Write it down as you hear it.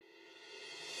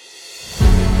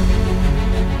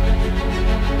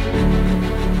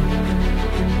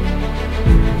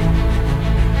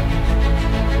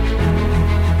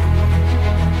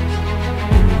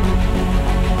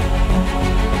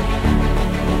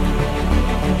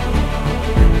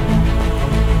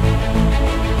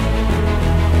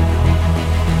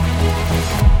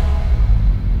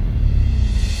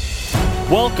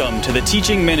Welcome to the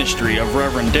teaching ministry of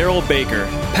Reverend Daryl Baker,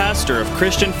 pastor of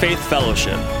Christian Faith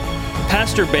Fellowship.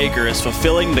 Pastor Baker is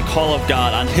fulfilling the call of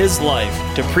God on his life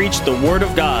to preach the Word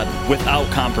of God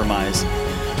without compromise,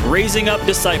 raising up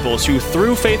disciples who,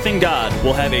 through faith in God,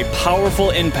 will have a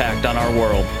powerful impact on our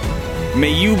world.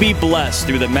 May you be blessed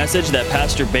through the message that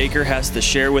Pastor Baker has to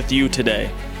share with you today.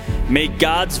 May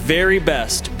God's very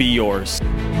best be yours.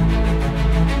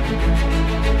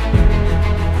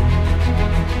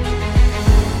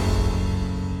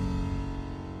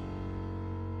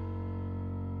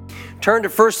 Turn to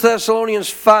 1 Thessalonians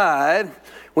 5.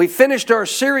 We finished our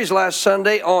series last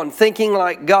Sunday on thinking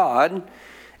like God,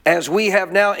 as we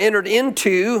have now entered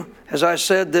into, as I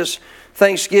said, this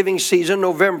Thanksgiving season,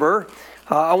 November.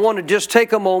 I want to just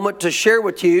take a moment to share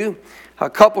with you a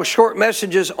couple short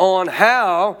messages on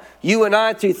how you and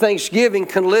I, through Thanksgiving,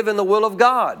 can live in the will of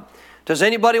God. Does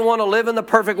anybody want to live in the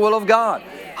perfect will of God?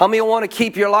 How many want to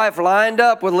keep your life lined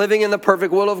up with living in the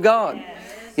perfect will of God?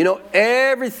 You know,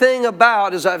 everything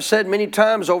about, as I've said many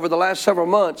times over the last several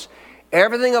months,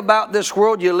 everything about this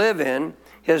world you live in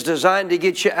is designed to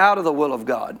get you out of the will of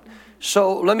God.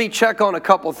 So let me check on a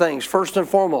couple things. First and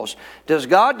foremost, does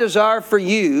God desire for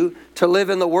you to live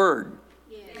in the Word?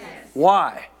 Yes.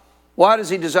 Why? Why does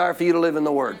He desire for you to live in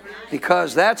the Word?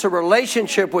 Because that's a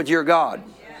relationship with your God.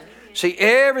 See,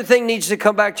 everything needs to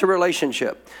come back to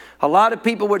relationship. A lot of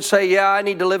people would say, yeah, I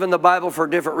need to live in the Bible for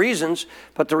different reasons.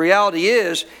 But the reality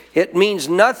is, it means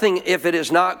nothing if it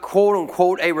is not, quote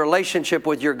unquote, a relationship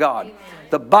with your God.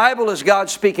 The Bible is God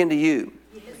speaking to you.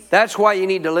 That's why you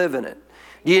need to live in it.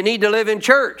 Do you need to live in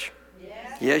church?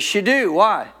 Yes, you do.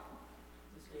 Why?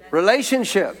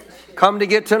 Relationship. Come to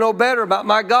get to know better about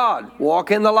my God.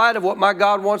 Walk in the light of what my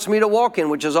God wants me to walk in,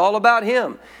 which is all about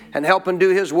Him, and help Him do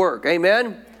His work.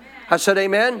 Amen? I said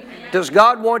amen. Does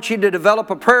God want you to develop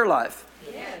a prayer life?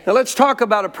 Now let's talk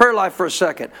about a prayer life for a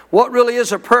second. What really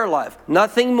is a prayer life?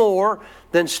 Nothing more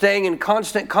than staying in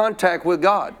constant contact with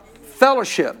God.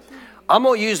 Fellowship. I'm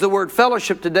going to use the word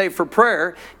fellowship today for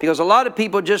prayer, because a lot of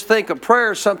people just think of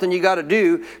prayer as something you got to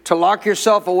do to lock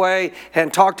yourself away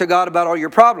and talk to God about all your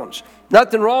problems.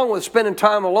 Nothing wrong with spending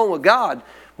time alone with God,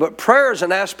 but prayer is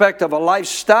an aspect of a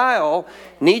lifestyle,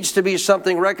 needs to be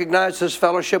something recognized as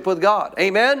fellowship with God.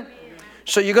 Amen?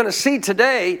 So you're going to see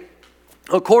today,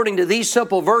 according to these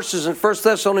simple verses in 1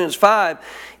 Thessalonians 5,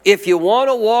 if you want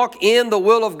to walk in the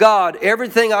will of God,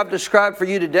 everything I've described for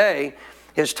you today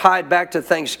is tied back to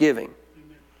Thanksgiving.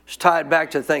 It's tied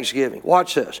back to Thanksgiving.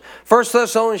 Watch this. 1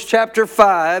 Thessalonians chapter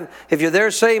 5, if you're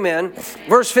there, say amen.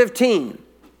 Verse 15.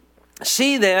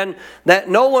 See then that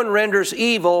no one renders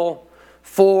evil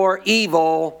for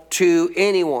evil to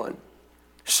anyone.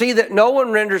 See that no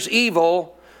one renders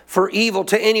evil for evil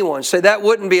to anyone. Say that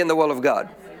wouldn't be in the will of God.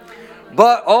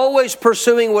 But always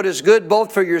pursuing what is good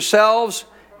both for yourselves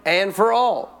and for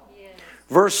all.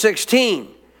 Verse 16.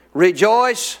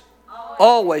 Rejoice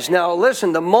always. Now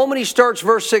listen, the moment he starts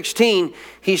verse 16,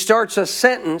 he starts a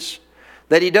sentence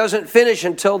that he doesn't finish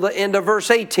until the end of verse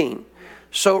 18.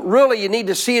 So really you need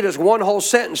to see it as one whole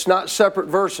sentence, not separate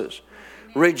verses.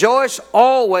 Rejoice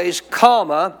always,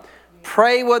 comma,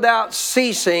 pray without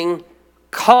ceasing,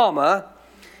 comma,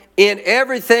 in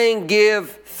everything give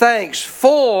thanks,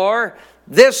 for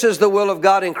this is the will of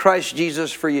God in Christ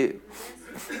Jesus for you.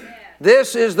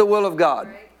 This is the will of God.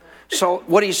 So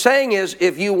what he's saying is,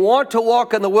 if you want to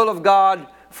walk in the will of God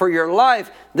for your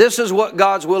life, this is what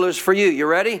God's will is for you. You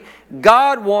ready?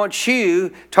 God wants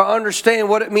you to understand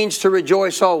what it means to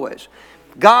rejoice always.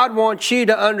 God wants you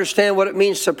to understand what it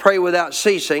means to pray without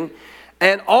ceasing.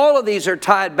 And all of these are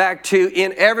tied back to,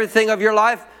 in everything of your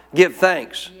life, give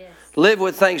thanks. Yes. Live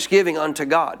with thanksgiving unto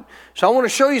God. So I want to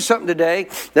show you something today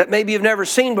that maybe you've never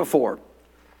seen before.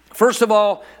 First of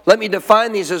all, let me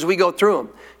define these as we go through them.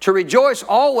 To rejoice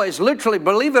always, literally,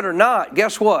 believe it or not,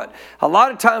 guess what? A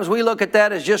lot of times we look at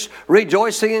that as just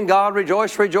rejoicing in God,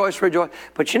 rejoice, rejoice, rejoice.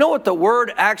 But you know what the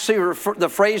word actually, the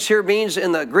phrase here means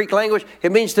in the Greek language?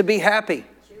 It means to be happy.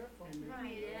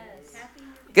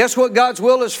 Guess what God's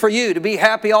will is for you? To be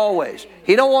happy always.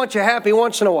 He don't want you happy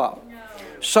once in a while.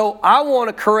 So I want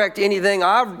to correct anything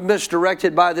I've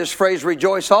misdirected by this phrase,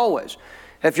 rejoice always.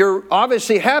 If you're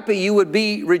obviously happy, you would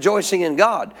be rejoicing in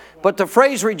God. But the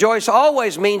phrase rejoice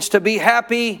always means to be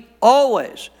happy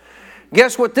always.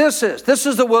 Guess what this is? This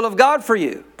is the will of God for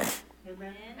you.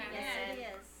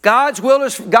 God's will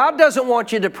is, God doesn't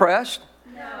want you depressed.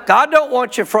 God don't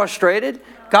want you frustrated.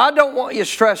 God don't want you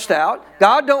stressed out.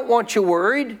 God don't want you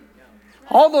worried.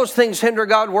 All those things hinder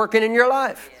God working in your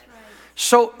life.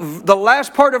 So the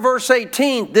last part of verse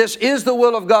 18, this is the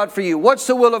will of God for you. What's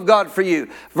the will of God for you?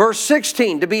 Verse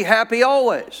 16, to be happy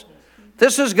always.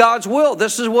 This is God's will.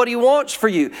 This is what He wants for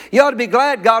you. You ought to be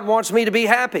glad God wants me to be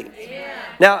happy. Amen.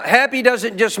 Now, happy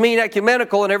doesn't just mean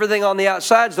ecumenical and everything on the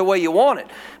outside is the way you want it.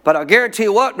 But I'll guarantee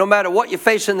you what, no matter what you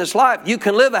face in this life, you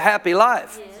can live a happy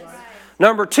life. Yes.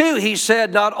 Number two, He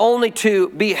said not only to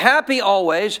be happy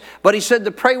always, but He said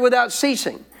to pray without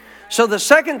ceasing. So the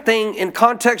second thing in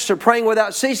context of praying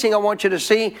without ceasing, I want you to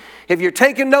see, if you're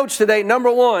taking notes today, number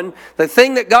one, the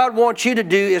thing that God wants you to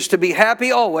do is to be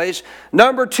happy always.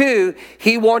 Number two,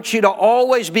 He wants you to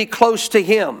always be close to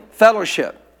Him.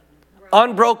 Fellowship.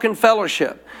 Unbroken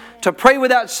fellowship. To pray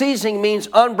without ceasing means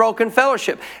unbroken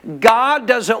fellowship. God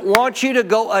doesn't want you to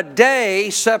go a day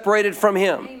separated from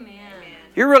Him. Amen.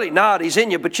 You're really not. He's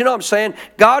in you. But you know what I'm saying?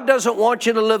 God doesn't want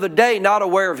you to live a day not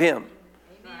aware of Him.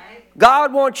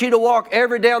 God wants you to walk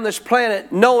every day on this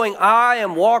planet knowing I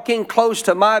am walking close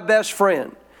to my best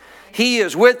friend. He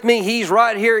is with me. He's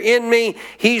right here in me.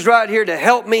 He's right here to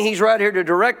help me. He's right here to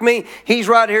direct me. He's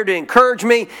right here to encourage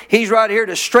me. He's right here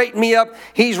to straighten me up.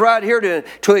 He's right here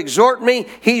to exhort me.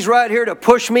 He's right here to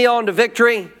push me on to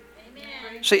victory.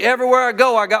 Amen. See, everywhere I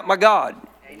go, I got my God.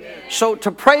 So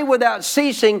to pray without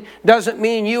ceasing doesn't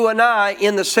mean you and I,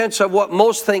 in the sense of what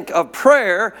most think of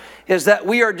prayer, is that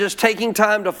we are just taking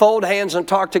time to fold hands and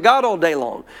talk to God all day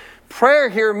long. Prayer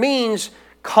here means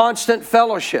constant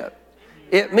fellowship.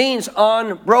 It means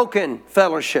unbroken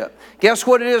fellowship. Guess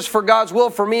what it is for God's will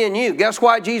for me and you? Guess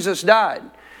why Jesus died?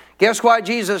 Guess why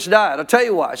Jesus died? I'll tell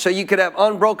you why. So you could have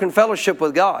unbroken fellowship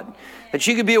with God. That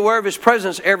you could be aware of His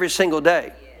presence every single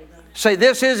day. Say,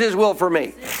 this is His will for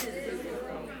me.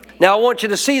 Now, I want you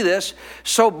to see this.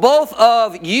 So both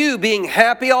of you being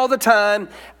happy all the time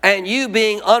and you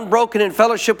being unbroken in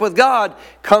fellowship with God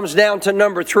comes down to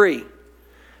number three.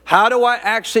 How do I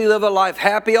actually live a life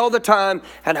happy all the time?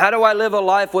 And how do I live a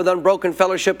life with unbroken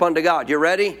fellowship unto God? You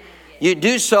ready? You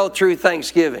do so through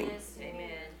thanksgiving.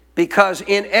 Because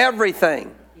in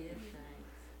everything,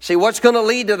 see, what's going to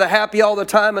lead to the happy all the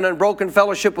time and unbroken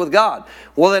fellowship with God?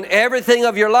 Well, in everything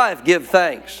of your life, give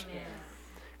thanks.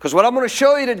 Because what I'm going to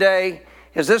show you today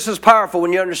is, this is powerful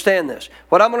when you understand this.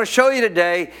 What I'm going to show you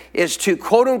today is to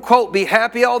quote unquote be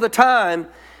happy all the time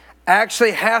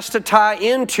actually has to tie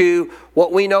into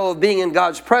what we know of being in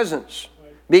God's presence,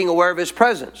 being aware of His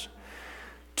presence.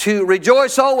 To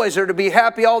rejoice always or to be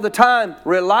happy all the time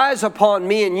relies upon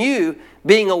me and you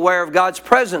being aware of God's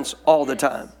presence all the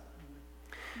time.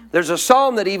 There's a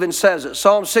psalm that even says it.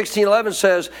 Psalm 16:11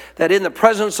 says that in the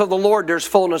presence of the Lord there's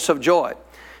fullness of joy.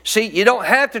 See, you don't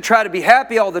have to try to be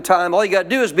happy all the time. All you got to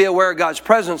do is be aware of God's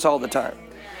presence all the time.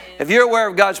 If you're aware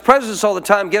of God's presence all the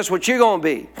time, guess what you're going to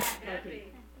be? Happy.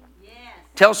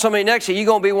 Tell somebody next to you, you're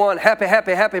going to be one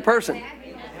happy person.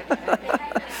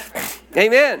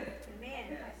 Amen.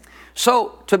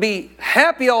 So, to be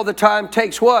happy all the time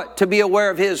takes what? To be aware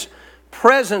of His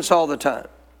presence all the time.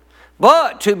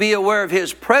 But to be aware of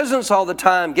His presence all the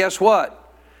time, guess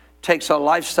what? Takes a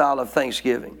lifestyle of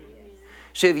thanksgiving.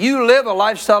 See, if you live a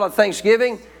lifestyle of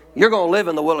thanksgiving, you're going to live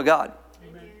in the will of God.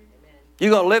 You're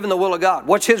going to live in the will of God.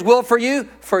 What's His will for you?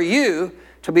 For you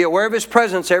to be aware of His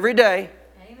presence every day.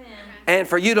 Amen. And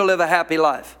for you to live a happy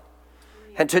life.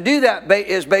 And to do that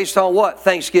is based on what?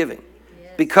 Thanksgiving.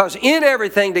 Yes. Because in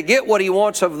everything, to get what He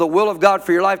wants of the will of God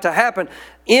for your life to happen,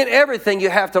 in everything you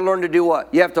have to learn to do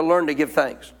what? You have to learn to give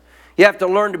thanks. You have to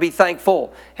learn to be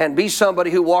thankful and be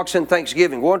somebody who walks in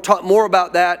thanksgiving. We're going to talk more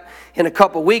about that in a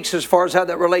couple weeks as far as how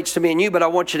that relates to me and you, but I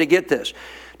want you to get this.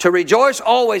 To rejoice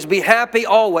always, be happy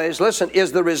always, listen,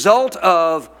 is the result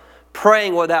of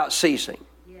praying without ceasing.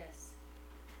 Yes.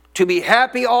 To be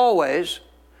happy always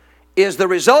is the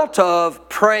result of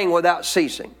praying without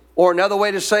ceasing. Or another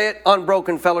way to say it,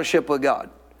 unbroken fellowship with God.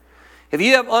 If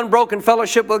you have unbroken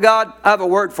fellowship with God, I have a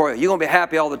word for you. You're going to be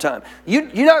happy all the time. You're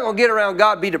not going to get around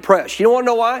God and be depressed. You want to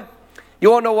know why?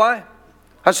 You want to know why?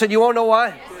 I said, you want to know why?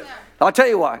 Yes, I'll tell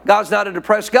you why. God's not a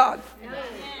depressed God. No.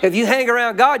 If you hang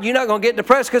around God, you're not going to get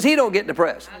depressed because He don't get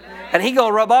depressed. And He's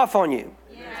going to rub off on you.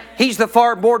 He's the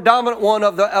far more dominant one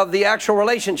of the actual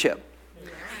relationship.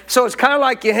 So it's kind of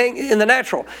like you hang in the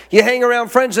natural. You hang around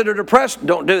friends that are depressed,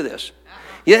 don't do this.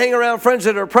 You hang around friends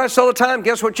that are depressed all the time,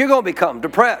 guess what you're going to become?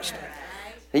 Depressed.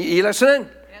 You listening?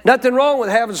 Nothing wrong with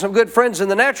having some good friends in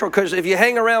the natural, because if you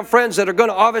hang around friends that are going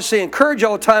to obviously encourage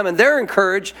all the time and they're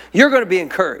encouraged, you're going to be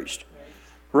encouraged.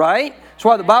 Right? That's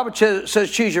why the Bible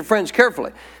says choose your friends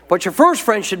carefully. But your first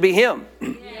friend should be Him.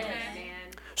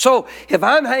 So if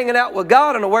I'm hanging out with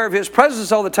God and aware of His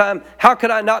presence all the time, how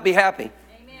could I not be happy?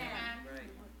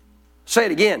 Say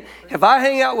it again. If I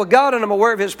hang out with God and I'm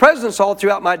aware of His presence all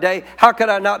throughout my day, how could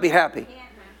I not be happy?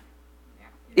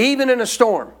 Even in a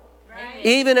storm.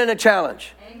 Even in a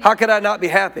challenge. How could I not be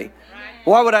happy?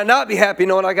 Why would I not be happy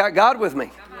knowing I got God with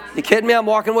me? You kidding me? I'm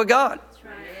walking with God.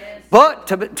 But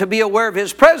to be aware of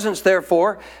His presence,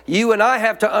 therefore, you and I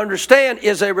have to understand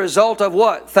is a result of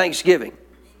what? Thanksgiving.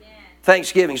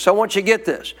 Thanksgiving. So I want you to get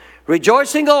this.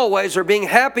 Rejoicing always or being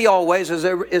happy always is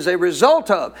a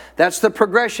result of. That's the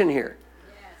progression here.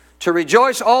 To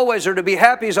rejoice always or to be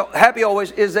happy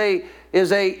always is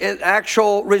an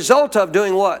actual result of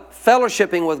doing what?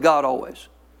 Fellowshipping with God always.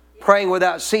 Praying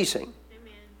without ceasing.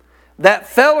 That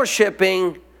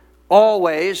fellowshipping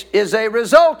always is a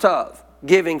result of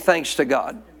giving thanks to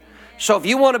God. So if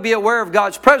you want to be aware of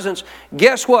God's presence,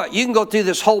 guess what? You can go through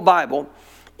this whole Bible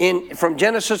from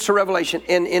Genesis to Revelation.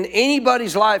 In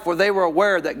anybody's life where they were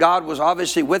aware that God was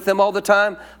obviously with them all the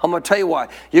time, I'm going to tell you why.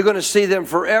 You're going to see them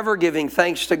forever giving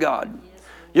thanks to God.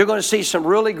 You're going to see some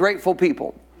really grateful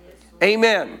people.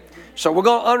 Amen. So we're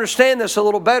going to understand this a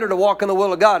little better to walk in the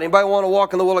will of God. Anybody want to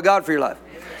walk in the will of God for your life?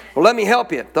 Well, let me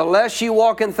help you. The less you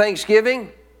walk in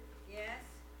thanksgiving,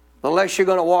 the less you're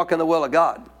going to walk in the will of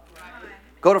God.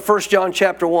 Go to 1 John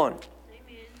chapter 1.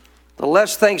 The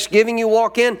less thanksgiving you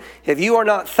walk in, if you are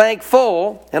not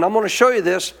thankful, and I'm going to show you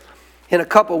this in a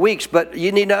couple of weeks, but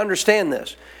you need to understand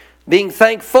this. Being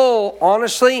thankful,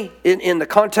 honestly, in the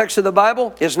context of the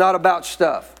Bible, is not about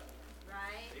stuff.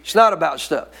 It's not about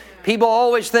stuff. People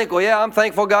always think, well, yeah, I'm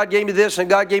thankful God gave me this and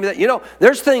God gave me that. You know,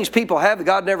 there's things people have that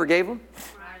God never gave them.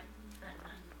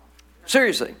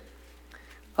 Seriously.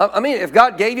 I mean, if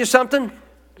God gave you something,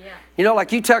 you know,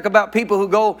 like you talk about people who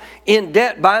go in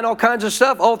debt buying all kinds of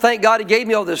stuff. Oh, thank God He gave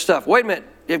me all this stuff. Wait a minute.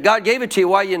 If God gave it to you,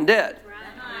 why are you in debt?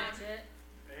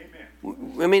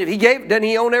 I mean, if He gave, doesn't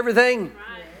He own everything?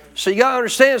 So you got to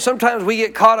understand, sometimes we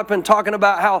get caught up in talking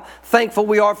about how thankful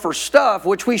we are for stuff,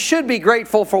 which we should be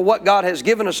grateful for what God has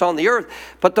given us on the earth.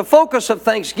 But the focus of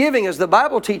thanksgiving, as the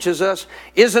Bible teaches us,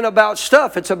 isn't about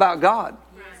stuff. It's about God.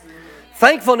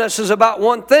 Thankfulness is about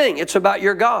one thing. It's about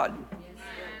your God.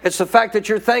 It's the fact that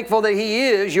you're thankful that He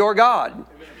is your God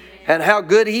and how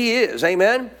good He is.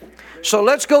 Amen? So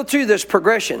let's go through this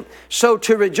progression. So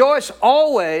to rejoice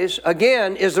always,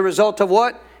 again, is the result of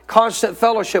what? Constant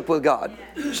fellowship with God.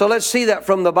 So let's see that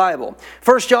from the Bible.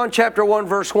 1 John chapter 1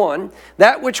 verse 1.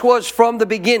 That which was from the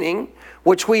beginning,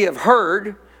 which we have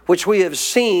heard, which we have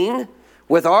seen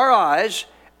with our eyes,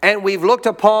 and we've looked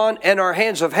upon and our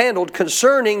hands have handled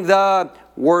concerning the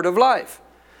word of life.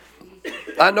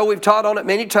 I know we've taught on it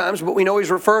many times, but we know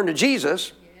He's referring to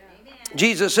Jesus.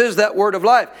 Jesus is that word of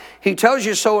life. He tells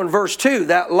you so in verse 2.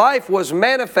 That life was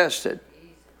manifested.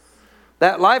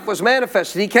 That life was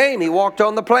manifested. He came. He walked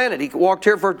on the planet. He walked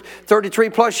here for 33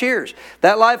 plus years.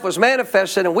 That life was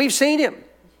manifested, and we've seen Him.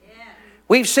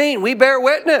 We've seen. We bear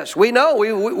witness. We know.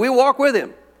 We walk with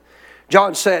Him.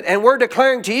 John said, and we're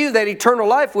declaring to you that eternal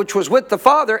life which was with the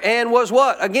Father and was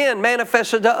what? Again,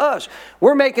 manifested to us.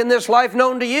 We're making this life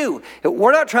known to you.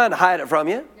 We're not trying to hide it from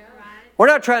you. We're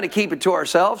not trying to keep it to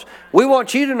ourselves. We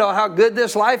want you to know how good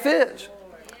this life is.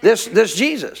 This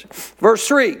Jesus. Verse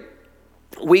 3.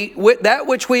 That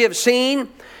which we have seen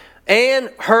and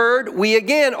heard, we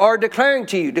again are declaring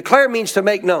to you. Declare means to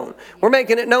make known. We're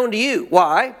making it known to you.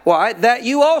 Why? Why? That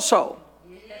you also.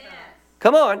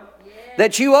 Come on.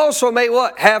 That you also may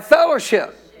what? Have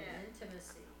fellowship.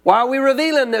 Why are we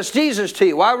revealing this Jesus to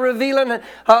you? Why are we revealing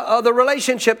the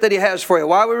relationship that He has for you?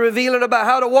 Why are we revealing about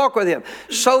how to walk with Him?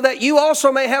 So that you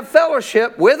also may have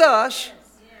fellowship with us,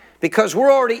 because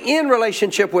we're already in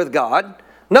relationship with God.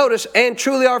 Notice, and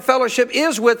truly our fellowship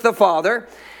is with the Father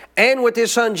and with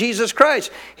His Son Jesus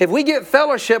Christ. If we get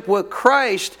fellowship with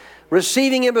Christ,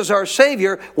 receiving Him as our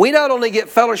Savior, we not only get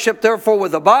fellowship therefore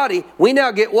with the body, we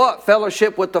now get what?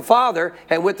 Fellowship with the Father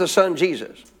and with the Son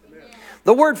Jesus. Amen.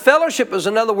 The word fellowship is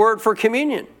another word for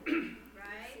communion.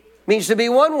 Means to be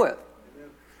one with.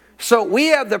 So we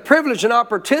have the privilege and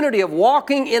opportunity of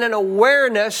walking in an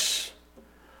awareness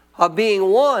of being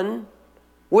one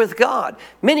with God.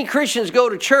 Many Christians go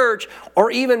to church,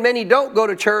 or even many don't go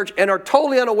to church, and are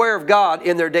totally unaware of God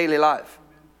in their daily life.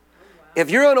 If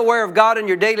you're unaware of God in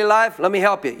your daily life, let me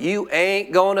help you. You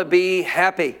ain't going to be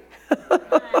happy.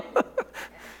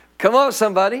 Come on,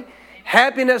 somebody.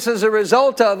 Happiness is a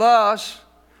result of us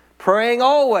praying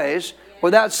always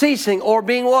without ceasing, or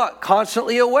being what?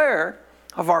 Constantly aware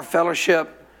of our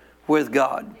fellowship with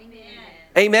God.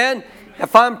 Amen.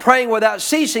 If I'm praying without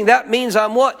ceasing, that means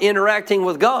I'm what? Interacting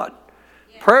with God.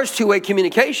 Prayer is two-way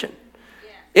communication.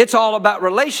 It's all about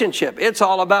relationship. It's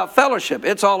all about fellowship.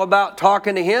 It's all about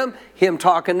talking to Him, Him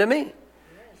talking to me.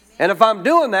 And if I'm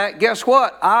doing that, guess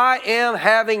what? I am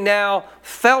having now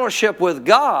fellowship with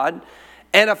God.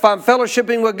 And if I'm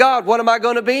fellowshipping with God, what am I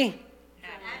going to be?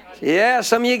 Happy. Yeah,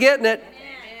 some of you getting it.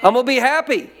 I'm going to be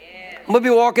happy. I'm going to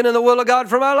be walking in the will of God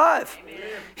for my life.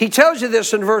 He tells you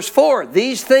this in verse 4.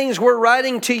 These things we're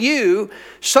writing to you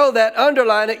so that,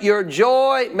 underline it, your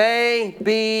joy may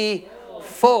be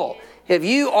full. If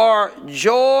you are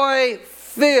joy-filled,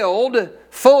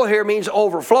 full here means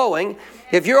overflowing.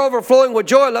 If you're overflowing with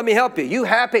joy, let me help you. You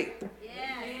happy.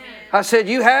 I said,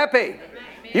 you happy.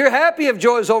 You're happy if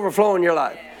joy is overflowing in your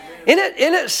life.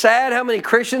 Isn't it sad how many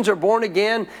Christians are born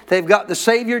again? They've got the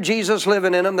Savior Jesus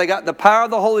living in them. They got the power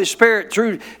of the Holy Spirit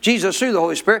through Jesus, through the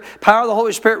Holy Spirit. Power of the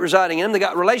Holy Spirit residing in them. They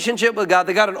got relationship with God.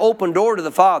 They got an open door to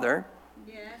the Father.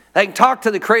 They can talk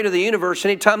to the Creator of the universe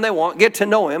anytime they want, get to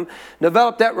know Him,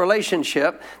 develop that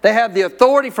relationship. They have the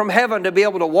authority from heaven to be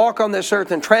able to walk on this earth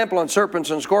and trample on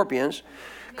serpents and scorpions.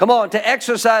 Come on, to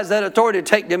exercise that authority to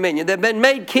take dominion. They've been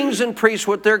made kings and priests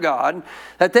with their God,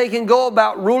 that they can go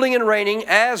about ruling and reigning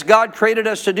as God created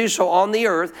us to do so on the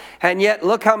earth. And yet,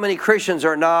 look how many Christians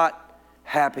are not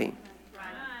happy.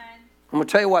 I'm going to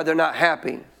tell you why they're not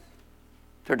happy.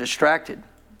 They're distracted.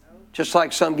 Just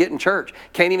like some get in church.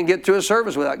 Can't even get through a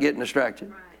service without getting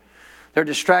distracted. They're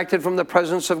distracted from the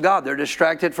presence of God. They're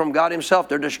distracted from God Himself.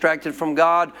 They're distracted from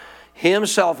God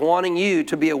Himself wanting you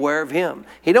to be aware of Him.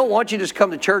 He don't want you to just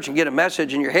come to church and get a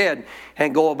message in your head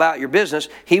and go about your business.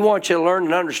 He wants you to learn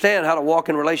and understand how to walk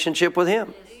in relationship with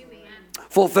Him.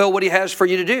 Fulfill what He has for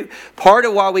you to do. Part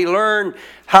of why we learn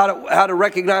how to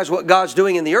recognize what God's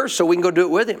doing in the earth so we can go do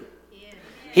it with Him.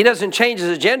 He doesn't change His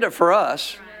agenda for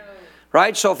us.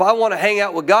 Right? So if I want to hang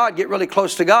out with God, get really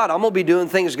close to God, I'm going to be doing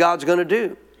things God's going to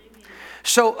do.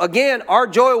 So again, our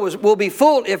joy will be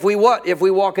full if we what? If we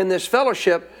walk in this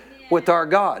fellowship with our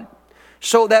God.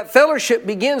 So that fellowship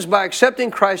begins by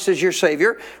accepting Christ as your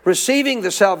Savior, receiving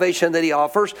the salvation that He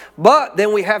offers, but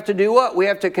then we have to do what? We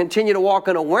have to continue to walk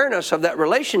in awareness of that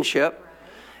relationship.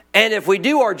 And if we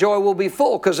do, our joy will be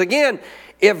full. Because again,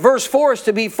 if verse 4 is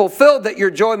to be fulfilled, that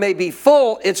your joy may be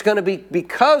full, it's going to be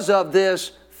because of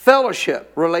this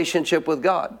fellowship, relationship with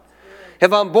God.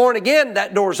 If I'm born again,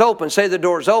 that door's open. Say the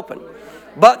door's open.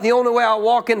 But the only way I'll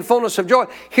walk in fullness of joy.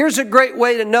 Here's a great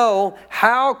way to know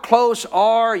how close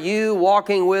are you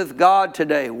walking with God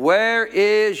today. Where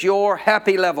is your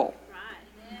happy level?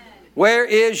 Where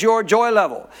is your joy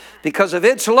level? Because if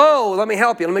it's low, let me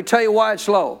help you. Let me tell you why it's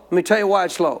low. Let me tell you why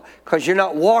it's low. Because you're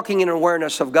not walking in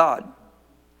awareness of God.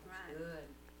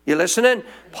 You listening?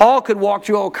 Paul could walk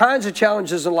through all kinds of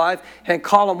challenges in life and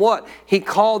call them what? He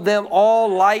called them all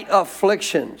light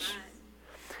afflictions.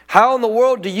 How in the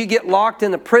world do you get locked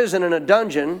in a prison, in a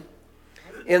dungeon,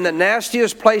 in the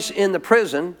nastiest place in the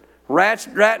prison, rat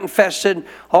infested,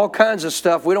 all kinds of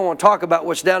stuff. We don't want to talk about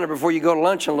what's down there before you go to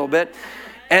lunch in a little bit.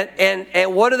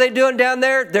 And what are they doing down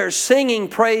there? They're singing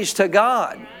praise to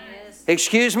God.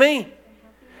 Excuse me?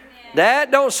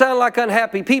 That don't sound like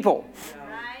unhappy people.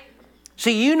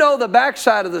 See, you know the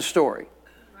backside of the story.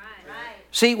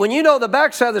 See, when you know the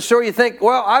backside of the story, you think,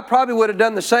 well, I probably would have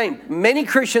done the same. Many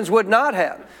Christians would not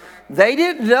have. They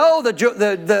didn't know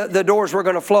the doors were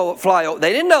going to fly open.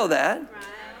 They didn't know that.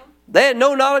 They had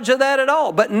no knowledge of that at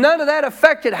all. But none of that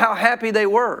affected how happy they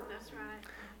were.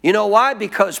 You know why?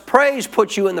 Because praise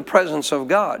puts you in the presence of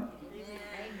God.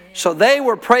 So they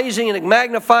were praising and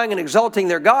magnifying and exalting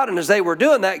their God. And as they were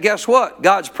doing that, guess what?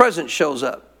 God's presence shows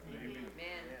up.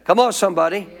 Come on,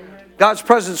 somebody. God's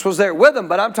presence was there with them,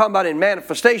 but I'm talking about in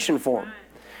manifestation form.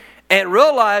 And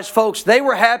realize, folks, they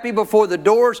were happy before the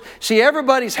doors. See,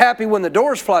 everybody's happy when the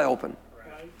doors fly open.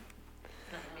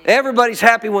 Everybody's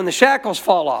happy when the shackles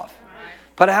fall off.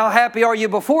 But how happy are you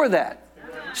before that?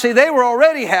 See, they were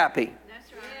already happy.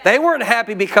 They weren't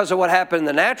happy because of what happened in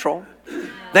the natural.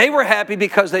 They were happy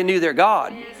because they knew their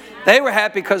God. They were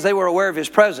happy because they were aware of His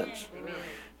presence.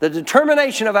 The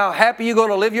determination of how happy you're going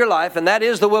to live your life, and that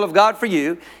is the will of God for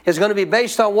you, is going to be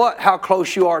based on what? How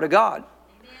close you are to God.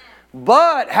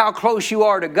 But how close you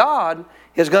are to God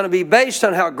is going to be based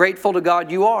on how grateful to God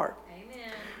you are.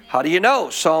 How do you know?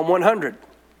 Psalm 100.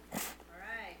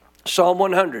 Psalm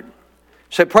 100.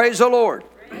 Say, praise the Lord.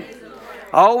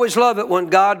 I always love it when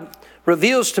God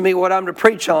reveals to me what I'm to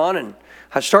preach on, and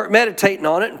I start meditating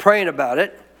on it and praying about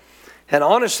it. And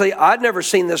honestly, I'd never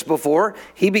seen this before.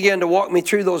 He began to walk me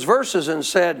through those verses and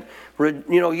said,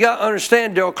 you got to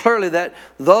understand, Darrell, clearly that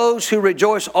those who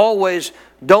rejoice always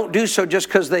don't do so just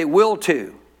because they will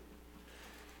to.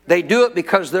 They do it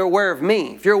because they're aware of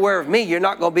me. If you're aware of me, you're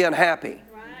not going to be unhappy.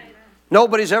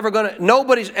 Nobody's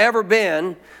ever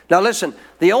been. Now listen,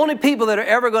 the only people that are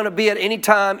ever going to be at any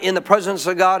time in the presence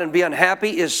of God and be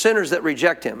unhappy is sinners that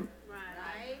reject Him.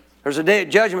 There's a day of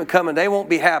judgment coming. They won't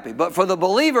be happy. But for the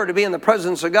believer to be in the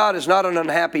presence of God is not an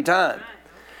unhappy time.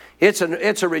 It's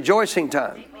a rejoicing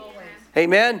time.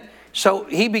 Amen? So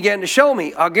He began to show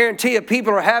me. I'll guarantee you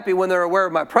people are happy when they're aware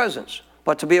of my presence. But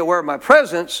But to be aware of my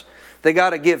presence, they got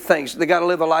to give thanks. They got to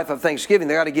live a life of thanksgiving.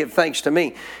 They got to give thanks to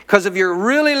me. Because if you're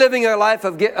really living a life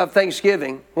of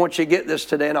thanksgiving, I want you to get this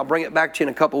today, and I'll bring it back to you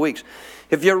in a couple weeks.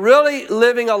 If you're really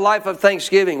living a life of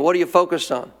thanksgiving, what are you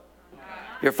focused on?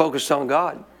 You're focused on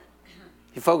God.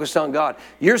 You're focused on God.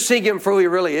 You're seeking Him for who He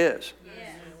really is.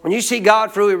 When you see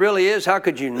God for who He really is, how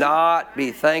could you not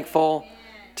be thankful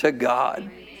to God?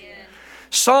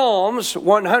 Psalms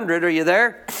 100, are you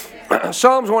there?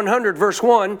 Psalms 100, verse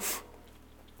 1.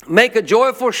 Make a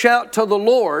joyful shout to the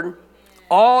Lord,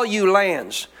 all you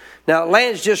lands. Now,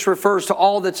 lands just refers to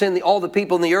all that's in all the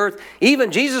people in the earth.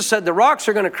 Even Jesus said the rocks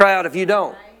are going to cry out if you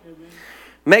don't.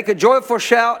 Make a joyful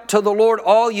shout to the Lord,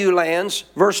 all you lands.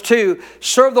 Verse 2,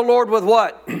 serve the Lord with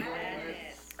what?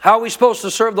 How are we supposed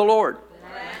to serve the Lord?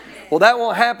 Well, that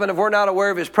won't happen if we're not aware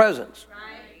of His presence.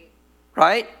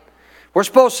 Right? We're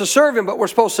supposed to serve Him, but we're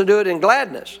supposed to do it in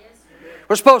gladness.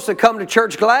 We're supposed to come to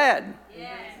church glad.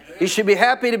 You should be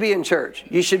happy to be in church.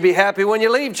 You should be happy when you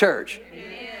leave church.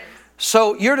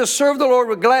 So you're to serve the Lord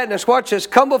with gladness. Watch this.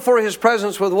 Come before His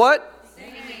presence with what?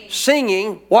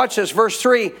 Singing. Watch this. Verse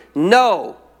 3.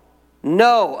 Know.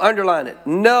 Know. Underline it.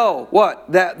 Know what?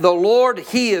 That the Lord,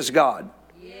 He is God.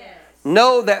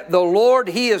 Know that the Lord,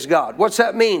 He is God. What's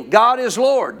that mean? God is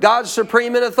Lord. God's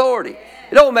supreme in authority.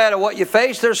 It don't matter what you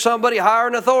face. There's somebody higher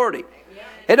in authority.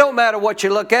 It don't matter what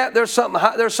you look at. There's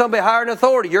somebody higher in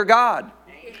authority. You're God.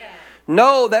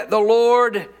 Know that the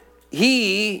Lord,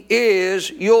 He is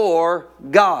your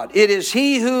God. It is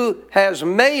He who has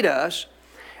made us,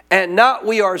 and not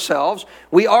we ourselves.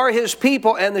 We are His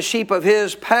people and the sheep of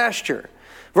His pasture.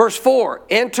 Verse 4,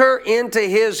 enter into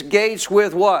His gates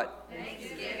with what?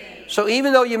 Thanksgiving. So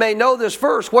even though you may know this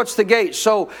verse, what's the gate?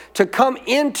 So to come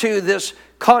into this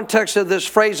context of this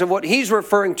phrase of what he's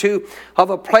referring to, of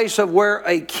a place of where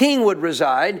a king would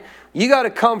reside, you got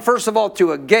to come first of all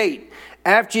to a gate.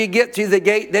 After you get through the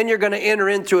gate, then you're going to enter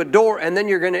into a door, and then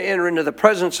you're going to enter into the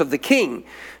presence of the king.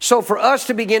 So for us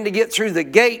to begin to get through the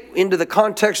gate into the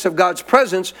context of God's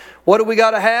presence, what do we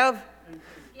got to have?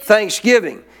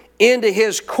 Thanksgiving. Into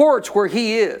His courts where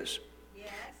He is.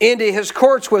 Into His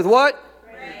courts with what?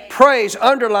 Praise.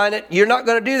 Underline it. You're not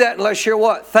going to do that unless you're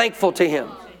what? Thankful to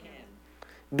Him.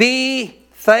 Be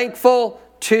thankful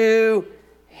to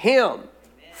Him.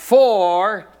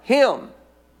 For Him.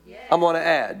 I'm going to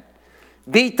add.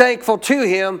 Be thankful to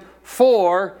Him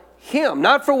for Him.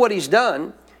 Not for what He's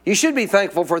done. You should be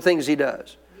thankful for things He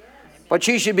does. But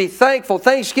you should be thankful.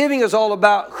 Thanksgiving is all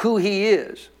about who He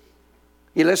is.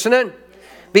 You listening?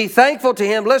 Be thankful to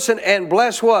Him. Listen, and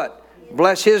bless what?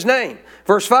 Bless His name.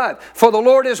 Verse 5. For the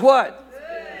Lord is what?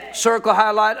 Good. Circle,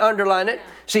 highlight, underline it.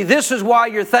 See, this is why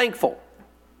you're thankful.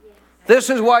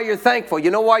 This is why you're thankful. You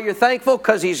know why you're thankful?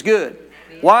 Because He's good.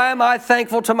 Why am I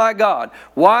thankful to my God?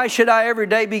 Why should I every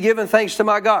day be giving thanks to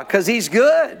my God? Because He's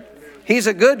good. He's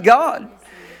a good God.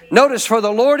 Notice, for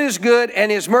the Lord is good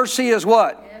and His mercy is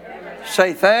what?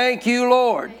 Say, thank you,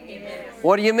 Lord.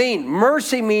 What do you mean?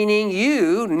 Mercy meaning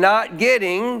you not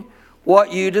getting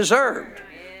what you deserved.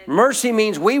 Mercy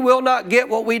means we will not get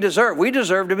what we deserve. We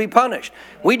deserve to be punished.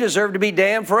 We deserve to be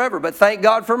damned forever. But thank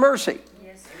God for mercy.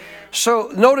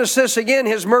 So notice this again.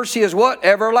 His mercy is what?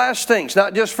 Everlasting. It's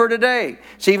not just for today.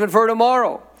 It's even for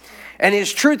tomorrow. And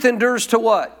His truth endures to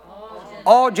what?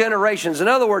 All generations. In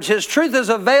other words, His truth is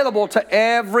available to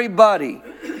everybody.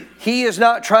 He is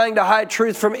not trying to hide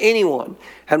truth from anyone.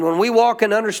 And when we walk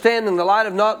and understand in the light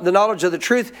of the knowledge of the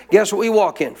truth, guess what we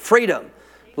walk in? Freedom.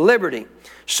 Liberty.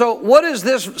 So what is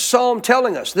this psalm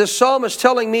telling us? This psalm is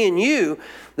telling me and you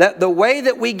that the way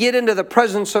that we get into the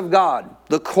presence of God,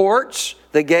 the courts,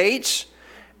 the gates,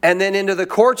 and then into the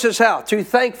courts is how? Through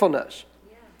thankfulness.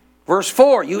 Verse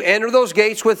 4, you enter those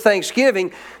gates with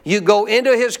thanksgiving. You go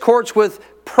into His courts with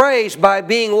praise by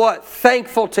being what?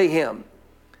 Thankful to Him.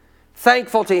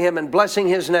 Thankful to Him and blessing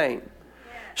His name.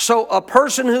 So a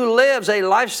person who lives a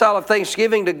lifestyle of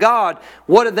thanksgiving to God,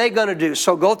 what are they going to do?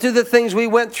 So go through the things we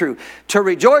went through. To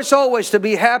rejoice always, to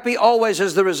be happy always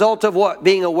is the result of what?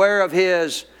 Being aware of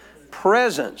His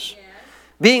presence.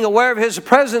 Being aware of His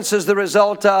presence is the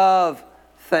result of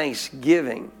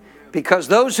thanksgiving. Because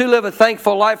those who live a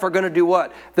thankful life are going to do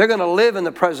what? They're going to live in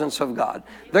the presence of God.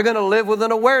 They're going to live with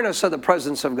an awareness of the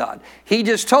presence of God. He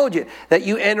just told you that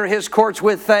you enter His courts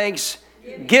with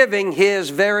thanksgiving,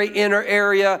 His very inner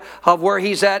area of where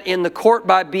He's at in the court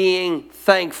by being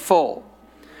thankful.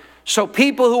 So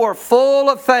people who are full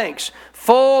of thanks,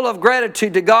 full of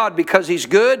gratitude to God because He's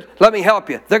good, let me help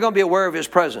you. They're going to be aware of His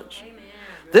presence. Amen.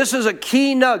 This is a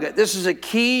key nugget. This is a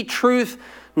key truth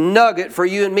nugget for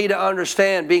you and me to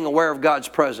understand, being aware of God's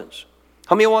presence.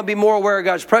 How many want to be more aware of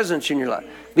God's presence in your life?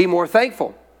 Be more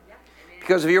thankful.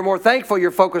 Because if you're more thankful,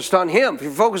 you're focused on Him. If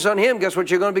you're focused on Him, guess what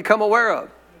you're going to become aware of?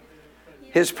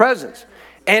 His presence.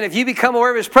 And if you become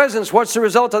aware of His presence, what's the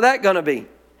result of that going to be?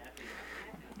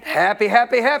 Happy,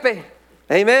 happy, happy.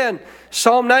 Amen.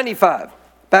 Psalm 95.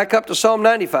 Back up to Psalm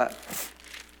 95.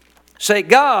 Say,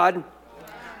 God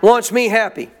wants me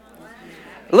happy.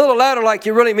 A little louder like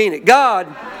you really mean it. God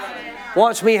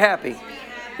wants me happy.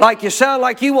 Like you sound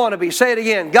like you want to be. Say it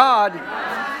again. God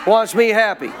wants me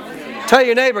happy. Tell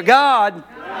your neighbor, God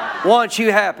wants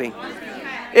you happy.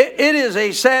 It is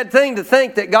a sad thing to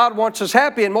think that God wants us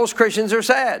happy, and most Christians are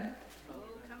sad.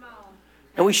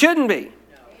 And we shouldn't be.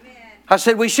 I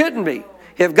said we shouldn't be.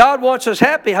 If God wants us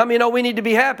happy, how many know we need to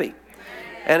be happy?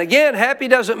 And again, happy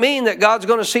doesn't mean that God's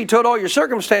going to see to it all your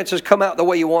circumstances come out the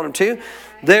way you want them to.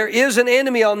 There is an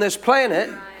enemy on this planet,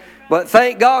 but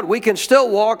thank God we can still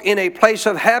walk in a place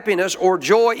of happiness or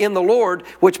joy in the Lord,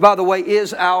 which, by the way,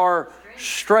 is our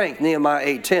strength. Nehemiah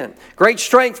 8:10. Great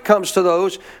strength comes to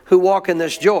those who walk in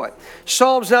this joy.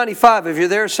 Psalms 95, if you're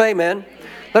there, say amen.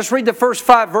 Let's read the first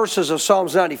 5 verses of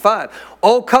Psalms 95.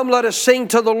 Oh, come, let us sing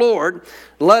to the Lord.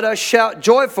 Let us shout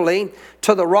joyfully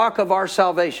to the rock of our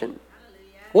salvation.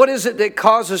 What is it that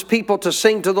causes people to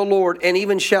sing to the Lord and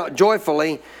even shout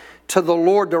joyfully to the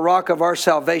Lord, the rock of our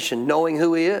salvation? Knowing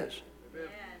who He is. Yes.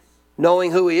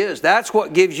 Knowing who He is. That's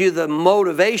what gives you the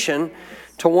motivation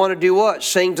to want to do what?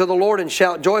 Sing to the Lord and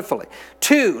shout joyfully.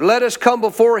 2, let us come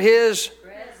before His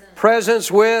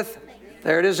presence with,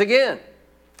 there it is again.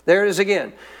 There it is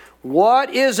again.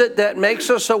 What is it that makes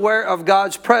us aware of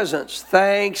God's presence?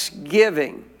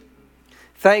 Thanksgiving.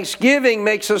 Thanksgiving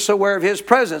makes us aware of His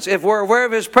presence. If we're aware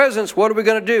of His presence, what are we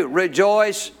going to do?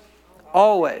 Rejoice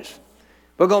always.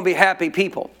 We're going to be happy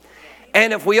people.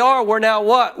 And if we are, we're now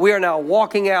what? We are now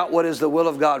walking out what is the will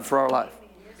of God for our life.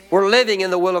 We're living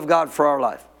in the will of God for our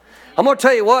life. I'm going to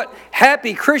tell you what,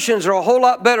 happy Christians are a whole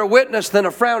lot better witness than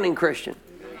a frowning Christian.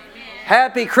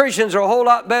 Happy Christians are a whole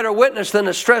lot better witness than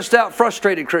a stressed out,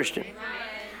 frustrated Christian.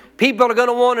 People are going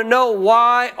to want to know,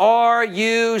 why are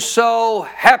you so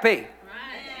happy?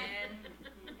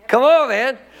 Come on,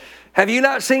 man. Have you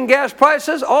not seen gas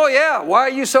prices? Oh, yeah. Why are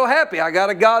you so happy? I got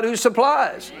a God who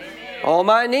supplies all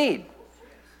my need.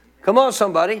 Come on,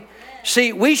 somebody.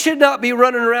 See, we should not be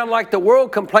running around like the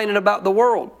world complaining about the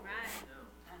world.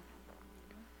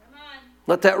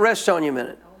 Let that rest on you a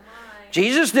minute.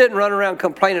 Jesus didn't run around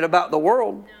complaining about the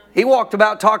world. He walked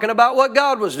about talking about what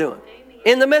God was doing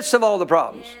in the midst of all the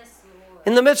problems,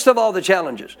 in the midst of all the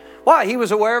challenges. Why? He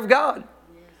was aware of God.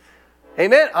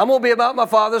 Amen. I'm going to be about my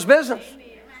Father's business.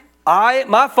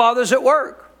 My Father's at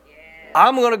work.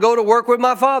 I'm going to go to work with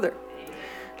my Father.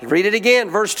 Read it again,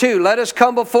 verse 2. Let us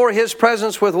come before His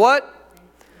presence with what?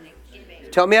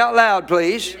 Tell me out loud,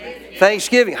 please.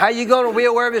 Thanksgiving. How are you going to be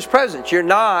aware of His presence? You're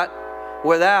not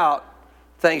without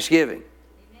thanksgiving.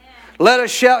 Let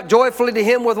us shout joyfully to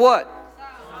Him with what?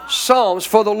 Psalms.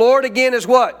 For the Lord again is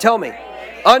what? Tell me.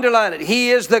 Underline it.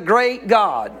 He is the great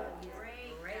God.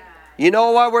 You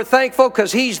know why we're thankful?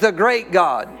 Because He's the great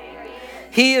God.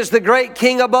 He is the great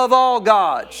King above all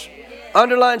gods.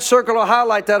 Underline, circle, or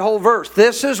highlight that whole verse.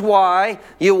 This is why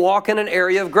you walk in an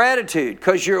area of gratitude.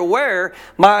 Because you're aware,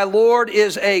 my Lord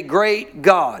is a great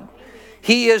God.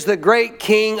 He is the great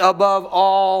King above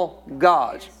all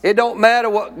gods. It don't matter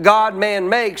what God man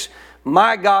makes.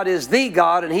 My God is the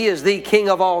God, and He is the King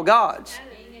of all gods.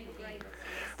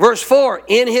 Verse 4,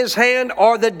 in His hand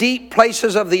are the deep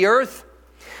places of the earth.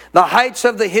 The heights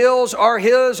of the hills are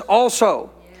His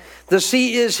also. The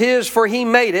sea is His, for He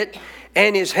made it,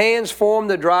 and His hands form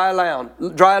the dry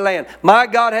land. My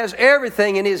God has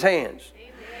everything in His hands.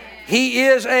 He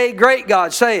is a great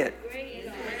God. Say it.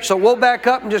 So we'll back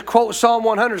up and just quote Psalm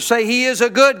 100. Say, He is a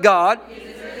good God.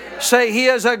 Say, He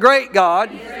is a great God.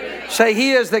 Say,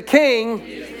 He is the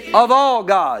King of all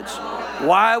gods.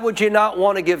 Why would you not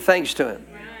want to give thanks to Him?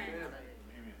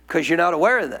 Because you're not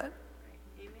aware of that.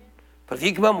 But if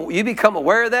you become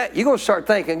aware of that, you're going to start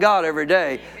thanking God every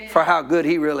day for how good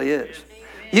He really is.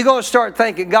 You're going to start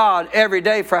thanking God every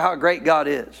day for how great God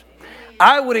is.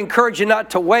 I would encourage you not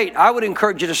to wait. I would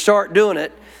encourage you to start doing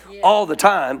it all the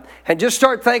time and just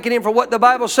start thanking Him for what the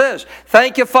Bible says.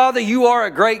 Thank you, Father, You are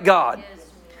a great God.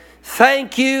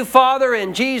 Thank You, Father,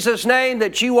 in Jesus' name,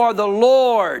 that You are the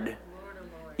Lord.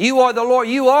 You are the Lord.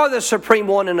 You are the supreme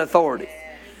one in authority.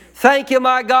 Thank You,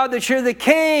 my God, that You're the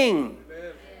King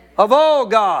of all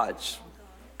gods.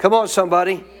 Come on,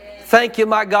 somebody. Thank You,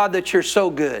 my God, that You're so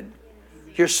good.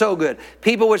 You're so good.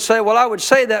 People would say, well, I would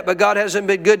say that, but God hasn't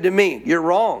been good to me. You're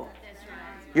wrong.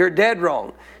 You're dead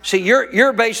wrong. See,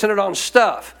 you're basing it on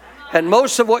stuff. And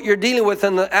most of what you're dealing with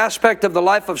in the aspect of the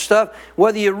life of stuff,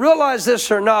 whether you realize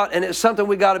this or not, and it's something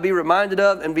we got to be reminded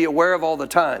of and be aware of all the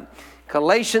time.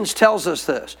 Galatians tells us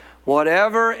this.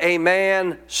 Whatever a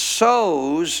man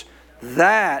sows,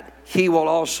 that he will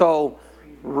also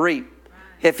reap.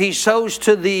 If he sows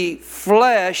to the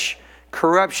flesh,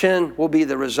 corruption will be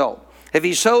the result. If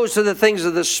he sows to the things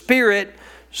of the Spirit,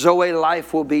 Zoe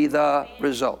life will be the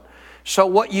result. So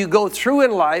what you go through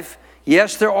in life,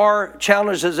 yes, there are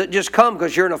challenges that just come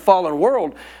because you're in a fallen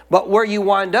world. But where you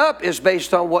wind up is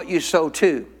based on what you sow to.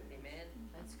 Amen.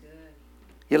 That's good.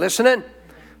 You listening?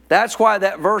 That's why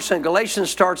that verse in Galatians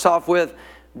starts off with,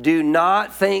 do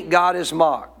not think God is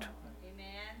mocked. Amen.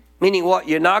 Meaning what?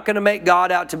 You're not going to make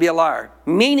God out to be a liar.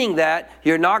 Meaning that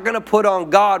you're not going to put on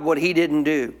God what He didn't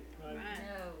do. Right.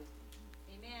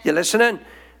 No. Amen. You listening?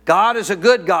 God is a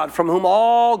good God from whom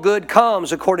all good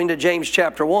comes, according to James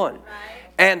chapter 1. Right.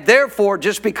 And therefore,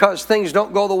 just because things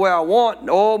don't go the way I want,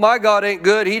 oh, my God ain't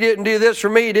good. He didn't do this for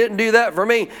me. He didn't do that for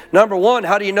me. Number one,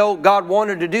 how do you know God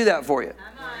wanted to do that for you?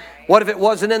 What if it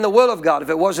wasn't in the will of God? If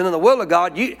it wasn't in the will of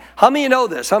God, how many of you know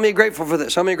this? How many are grateful for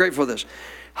this? How many are grateful for this?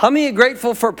 How many are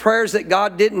grateful for prayers that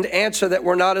God didn't answer that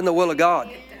were not in the will of God?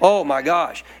 Oh my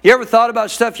gosh. You ever thought about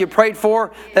stuff you prayed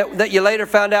for that you later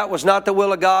found out was not the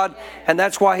will of God, and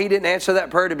that's why He didn't answer that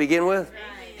prayer to begin with?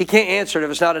 He can't answer it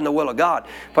if it's not in the will of God.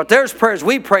 But there's prayers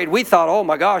we prayed, we thought, oh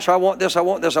my gosh, I want this, I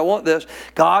want this, I want this.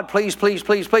 God, please, please,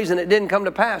 please, please. And it didn't come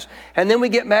to pass. And then we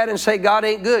get mad and say, God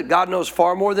ain't good. God knows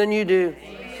far more than you do.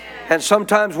 And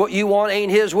sometimes what you want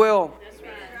ain't His will.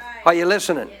 Are you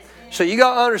listening? So you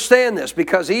got to understand this,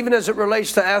 because even as it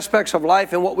relates to aspects of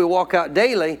life and what we walk out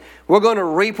daily, we're going to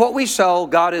reap what we sow.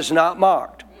 God is not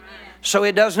mocked. So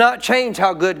it does not change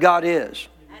how good God is.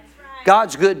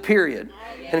 God's good, period.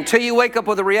 And until you wake up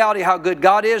with the reality how good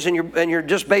God is, and you're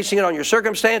just basing it on your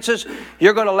circumstances,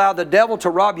 you're going to allow the devil to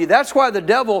rob you. That's why the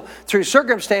devil, through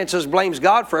circumstances, blames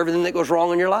God for everything that goes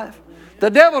wrong in your life. The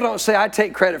devil don't say, I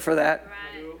take credit for that.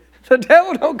 The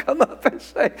devil don't come up and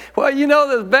say, well, you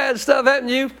know this bad stuff happened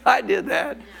to you. I did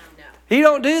that. No. He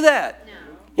don't do that. No.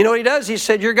 You know what he does? He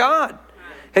said, you're God.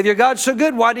 If your God's so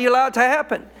good, why do you allow it to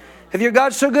happen? If your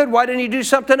God's so good, why didn't you do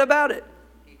something about it?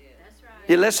 That's right.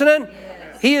 You listening?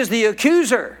 Yes. He is the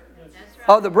accuser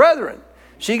of the brethren.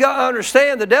 So you got to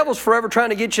understand, the devil's forever trying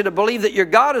to get you to believe that your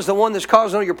God is the one that's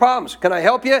causing all your problems. Can I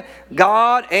help you?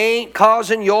 God ain't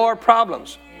causing your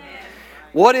problems.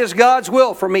 What is God's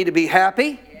will? For me to be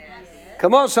happy?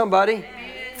 Come on, somebody.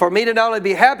 For me to not only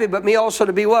be happy, but me also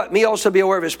to be what? Me also be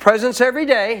aware of His presence every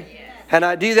day. And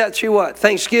I do that through what?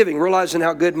 Thanksgiving, realizing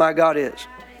how good my God is.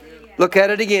 Look at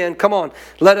it again. Come on.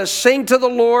 Let us sing to the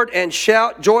Lord and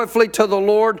shout joyfully to the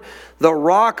Lord, the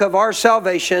rock of our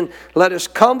salvation. Let us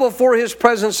come before His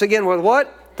presence again with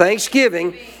what?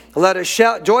 Thanksgiving. Let us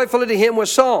shout joyfully to Him with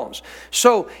psalms.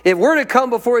 So if we're to come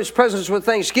before His presence with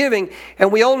thanksgiving,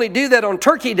 and we only do that on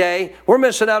Turkey Day, we're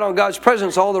missing out on God's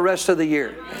presence all the rest of the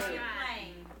year.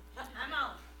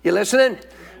 You listening?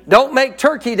 Don't make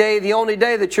Turkey Day the only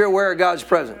day that you're aware of God's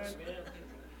presence.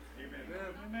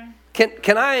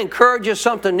 Can I encourage you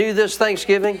something new this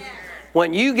Thanksgiving?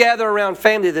 When you gather around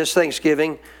family this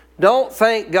Thanksgiving, don't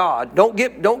thank God. Don't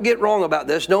get wrong about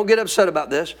this. Don't get upset about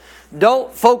this.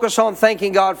 Don't focus on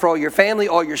thanking God for all your family,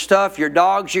 all your stuff, your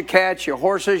dogs, your cats, your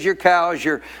horses, your cows,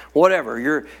 your whatever,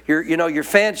 your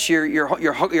fence,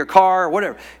 your car,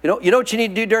 whatever. You know what you need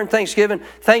to do during Thanksgiving?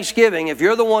 Thanksgiving, if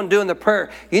you're the one doing the prayer,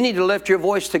 you need to lift your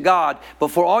voice to God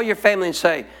before all your family and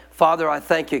say, Father, I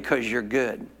thank you because you're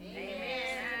good.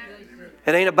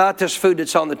 It ain't about this food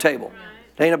that's on the table.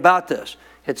 It ain't about this.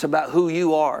 It's about who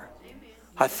you are.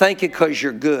 I thank you because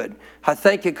you're good. I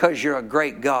thank you because you're a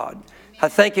great God. I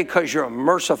thank you because you're a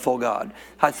merciful God.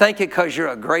 I thank you because you're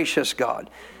a gracious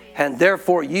God. And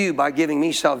therefore you, by giving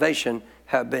me salvation,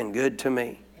 have been good to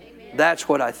me. That's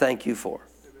what I thank you for.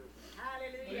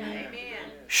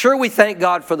 Sure, we thank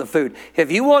God for the food. If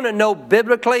you want to know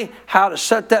biblically how to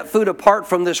set that food apart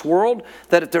from this world,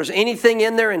 that if there's anything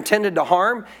in there intended to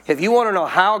harm, if you want to know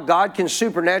how God can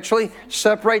supernaturally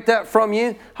separate that from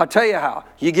you, I'll tell you how.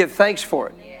 You give thanks for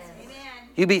it.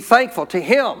 You be thankful to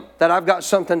Him that I've got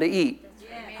something to eat.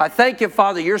 I thank you,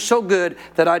 Father, you're so good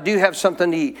that I do have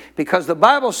something to eat. Because the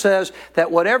Bible says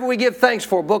that whatever we give thanks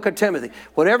for, Book of Timothy,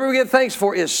 whatever we give thanks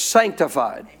for is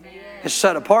sanctified. It's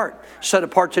set apart. Set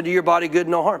apart to do your body good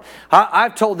and no harm.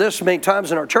 I've told this many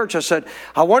times in our church. I said,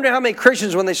 I wonder how many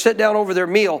Christians, when they sit down over their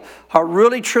meal, are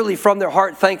really, truly from their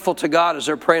heart thankful to God as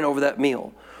they're praying over that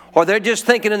meal. Or they're just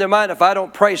thinking in their mind, if I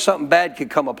don't pray, something bad could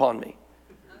come upon me.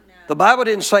 The Bible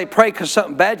didn't say pray because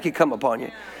something bad could come upon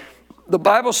you. The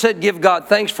Bible said give God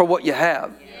thanks for what you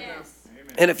have.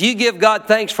 And if you give God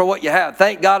thanks for what you have,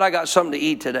 thank God I got something to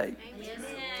eat today.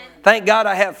 Thank God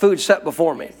I have food set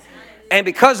before me. And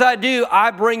because I do,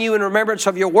 I bring you in remembrance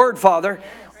of your word, Father.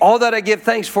 All that I give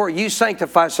thanks for, you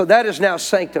sanctify. So that is now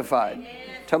sanctified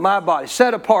to my body,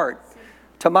 set apart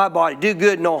to my body. Do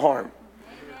good, no harm.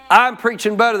 I'm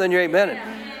preaching better than your amen.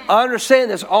 I understand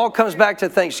this all comes back to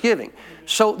Thanksgiving.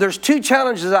 So there's two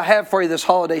challenges I have for you this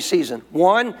holiday season.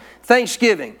 One,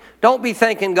 Thanksgiving. Don't be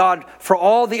thanking God for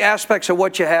all the aspects of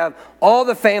what you have, all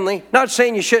the family. Not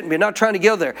saying you shouldn't be, not trying to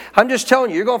go there. I'm just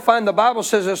telling you, you're going to find the Bible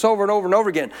says this over and over and over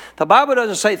again. The Bible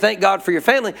doesn't say thank God for your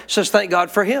family. It says thank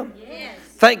God for Him. Yes.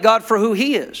 Thank God for who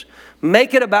He is.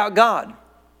 Make it about God.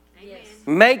 Yes.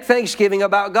 Make Thanksgiving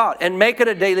about God and make it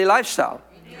a daily lifestyle.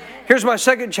 Here's my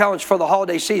second challenge for the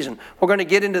holiday season. We're going to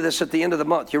get into this at the end of the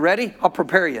month. You ready? I'll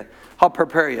prepare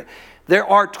you. There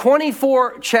are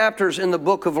 24 chapters in the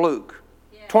book of Luke.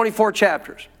 24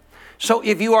 chapters. So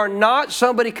if you are not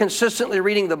somebody consistently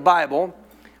reading the Bible,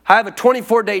 I have a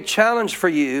 24-day challenge for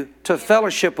you to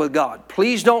fellowship with God.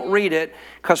 Please don't read it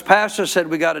because Pastor said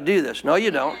we got to do this. No,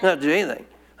 you don't. You don't have to do anything.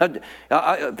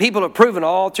 People have proven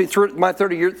all through my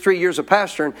 33 years of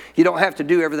pastoring, you don't have to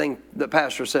do everything the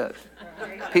pastor says.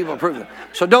 People have proven it.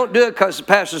 So don't do it because the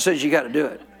pastor says you got to do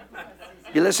it.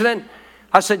 You listening?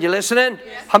 I said, you listening?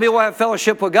 How many want to have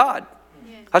fellowship with God?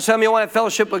 I said, how many want to have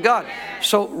fellowship with God?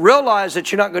 So realize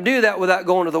that you're not going to do that without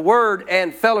going to the Word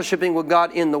and fellowshipping with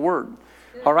God in the Word.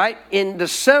 All right? In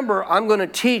December, I'm going to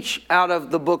teach out of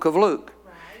the book of Luke.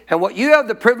 And what you have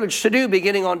the privilege to do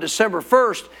beginning on December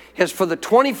 1st is for the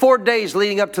 24 days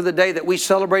leading up to the day that we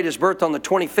celebrate His birth on the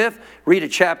 25th, read a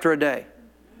chapter a day.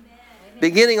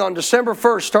 Beginning on December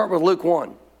 1st, start with Luke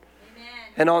 1.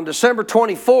 And on December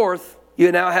 24th,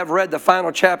 you now have read the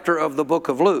final chapter of the book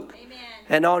of Luke. Amen.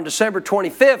 And on December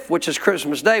 25th, which is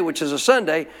Christmas Day, which is a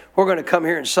Sunday, we're going to come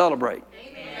here and celebrate.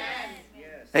 Amen.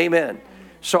 Amen.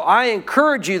 So I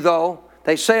encourage you, though,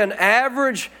 they say an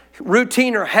average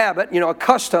routine or habit, a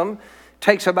custom,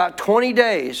 takes about 20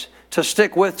 days to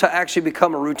stick with to actually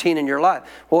become a routine in your life.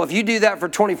 Well, if you do that for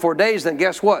 24 days, then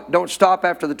guess what? Don't stop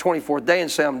after the 24th day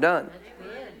and say, I'm done.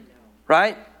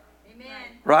 Right? Amen.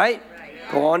 Right?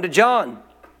 Go on to John.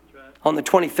 On the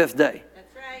 25th day.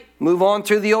 That's right. Move on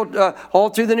through the all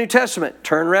through the New Testament.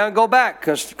 Turn around, go back.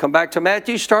 Come back to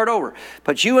Matthew, start over.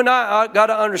 But you and I got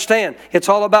to understand, it's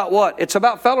all about what? It's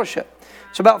about fellowship.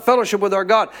 It's about fellowship with our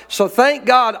God. So thank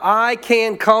God I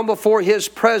can come before His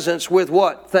presence with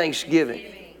what? Thanksgiving.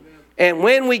 And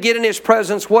when we get in His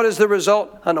presence, what is the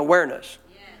result? An awareness.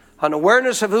 An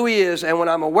awareness of who He is. And when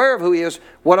I'm aware of who He is,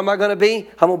 what am I going to be?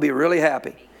 I'm going to be really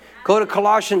happy. Go to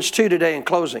Colossians 2 today in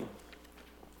closing.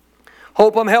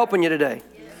 Hope I'm helping you today.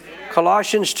 Yes.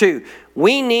 Colossians 2.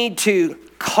 We need to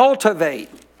cultivate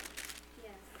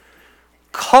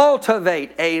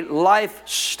a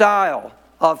lifestyle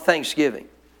of thanksgiving.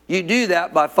 You do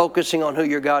that by focusing on who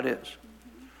your God is.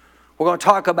 We're going to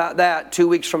talk about that 2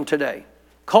 weeks from today.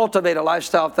 Cultivate a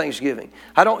lifestyle of thanksgiving.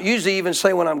 I don't usually even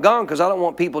say when I'm gone because I don't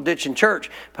want people ditching church,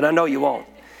 but I know you won't.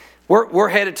 We're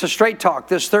headed to Straight Talk.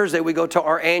 This Thursday we go to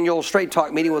our annual Straight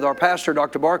Talk meeting with our pastor,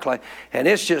 Dr. Barclay. And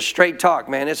it's just straight talk,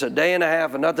 man. It's a day and a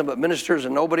half of nothing but ministers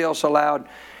and nobody else allowed.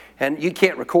 And you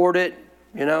can't record it.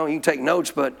 You can take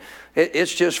notes, but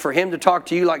it's just for Him to talk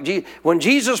to you like Jesus. When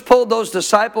Jesus pulled those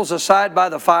disciples aside by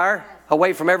the fire,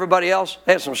 away from everybody else,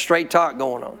 they had some straight talk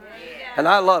going on. And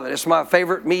I love it. It's my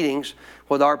favorite meetings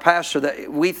with our pastor.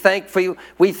 That we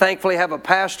thankfully have a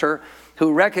pastor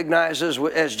who recognizes,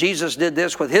 as Jesus did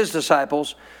this with His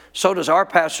disciples, so does our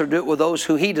pastor do it with those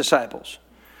who He disciples.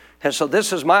 And so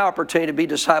this is my opportunity to be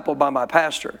discipled by my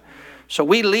pastor. So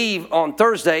we leave on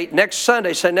Thursday. Next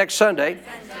Sunday, say next Sunday.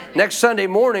 Next Sunday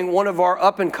morning, one of our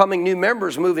up-and-coming new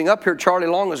members moving up here, Charlie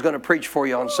Long, is going to preach for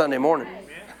you on Sunday morning.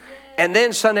 And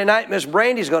then Sunday night, Miss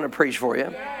Brandy's going to preach for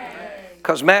you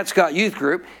because Matt's got youth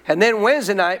group. And then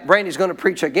Wednesday night, Brandy's going to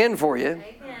preach again for you.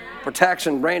 For Tax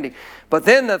and Brandy. But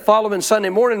then the following Sunday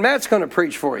morning, Matt's going to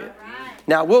preach for you.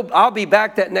 Now, I'll be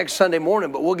back that next Sunday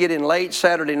morning, but we'll get in late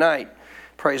Saturday night.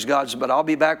 Praise God. But I'll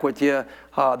be back with you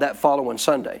that following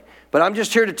Sunday. But I'm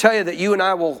just here to tell you that you and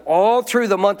I will, all through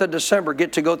the month of December,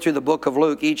 get to go through the book of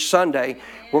Luke each Sunday.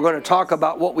 We're going to talk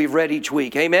about what we've read each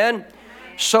week. Amen?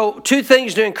 So 2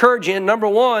 things to encourage you. Number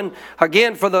 1,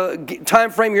 again, for the time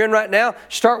frame you're in right now,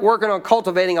 start working on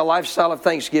cultivating a lifestyle of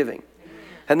thanksgiving.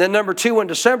 And then number 2, when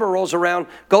December rolls around,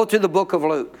 go through the book of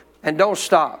Luke. And don't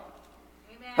stop.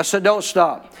 Amen. I said don't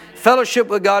stop. Amen. Fellowship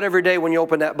with God every day when you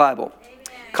open that Bible. Amen.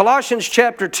 Colossians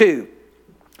chapter 2.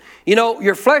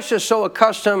 Your flesh is so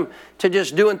accustomed to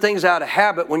just doing things out of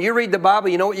habit. When you read the Bible,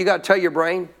 you know what you got to tell your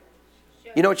brain?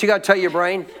 You know what you got to tell your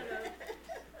brain?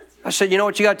 I said, you know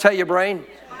what you got to tell your brain?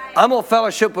 I'm going to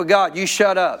fellowship with God. You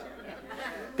shut up.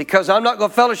 Because I'm not going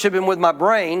to fellowship Him with my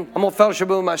brain. I'm going to fellowship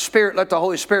Him with my spirit. Let the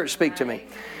Holy Spirit speak to me.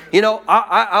 You know,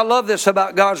 I love this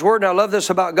about God's Word, and I love this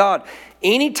about God.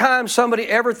 Anytime somebody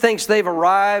ever thinks they've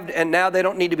arrived and now they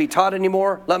don't need to be taught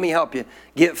anymore, let me help you.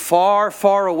 Get far,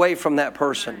 far away from that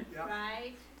person.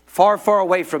 Right. Far, far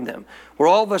away from them. Where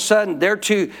all of a sudden they're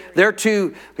too,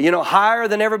 higher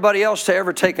than everybody else to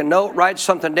ever take a note, write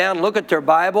something down, look at their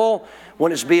Bible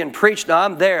when it's being preached. Now,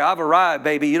 I'm there. I've arrived,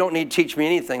 baby. You don't need to teach me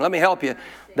anything. Let me help you.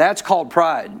 That's called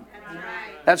pride.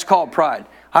 That's called pride.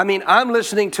 I mean, I'm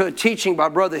listening to a teaching by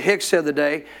Brother Hicks the other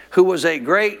day, who was a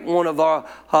great one of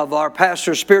our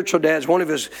pastor's spiritual dads. One of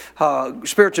his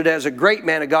spiritual dads, a great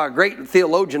man of God, a great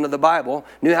theologian of the Bible,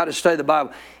 knew how to study the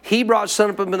Bible. He brought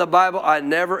something up in the Bible I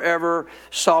never ever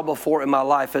saw before in my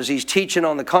life. As he's teaching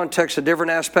on the context of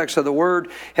different aspects of the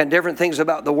Word and different things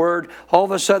about the Word, all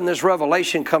of a sudden this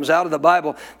revelation comes out of the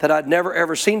Bible that I'd never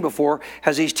ever seen before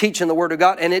as he's teaching the Word of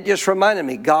God. And it just reminded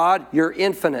me, God, you're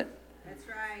infinite.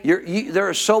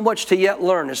 There is so much to yet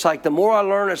learn. It's like the more I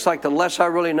learn, it's like the less I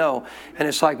really know. And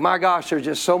it's like, my gosh, there's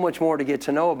just so much more to get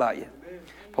to know about you.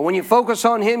 But when you focus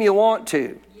on Him, you want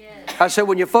to. I said,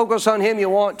 when you focus on Him, you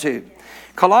want to.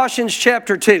 Colossians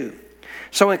chapter 2.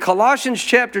 So in Colossians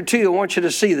chapter 2, I want you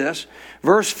to see this.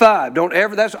 Verse 5.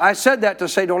 I said that to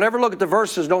say, don't ever look at the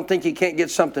verses, don't think you can't get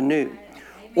something new.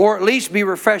 Or at least be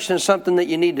refreshed in something that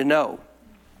you need to know.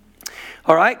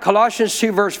 All right, Colossians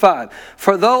 2 verse 5.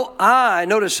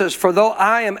 Notice this, for though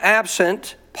I am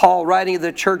absent, Paul writing to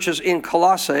the churches in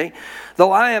Colossae,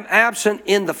 though I am absent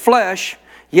in the flesh,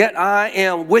 yet I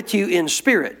am with you in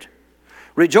spirit,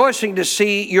 rejoicing to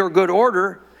see your good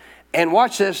order, and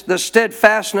watch this, the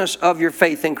steadfastness of your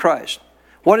faith in Christ.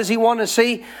 What does he want to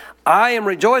see? I am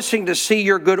rejoicing to see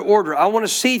your good order. I want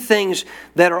to see things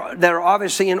that are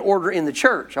obviously in order in the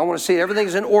church. I want to see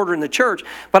everything's in order in the church.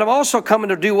 But I'm also coming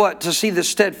to do what? To see the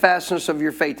steadfastness of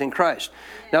your faith in Christ.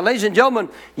 Now, ladies and gentlemen,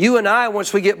 you and I,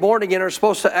 once we get born again, are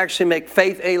supposed to actually make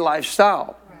faith a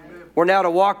lifestyle. We're now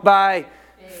to walk by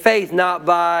faith, not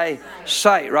by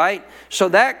sight, right? So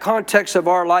that context of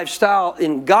our lifestyle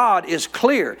in God is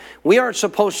clear. We aren't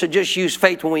supposed to just use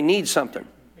faith when we need something.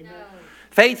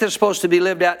 Faith is supposed to be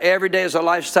lived out every day as a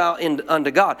lifestyle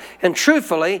unto God. And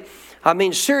truthfully, I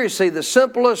mean, seriously, the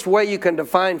simplest way you can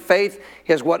define faith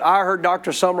is what I heard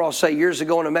Dr. Summerall say years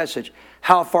ago in a message.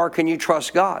 How far can you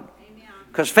trust God?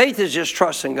 Because faith is just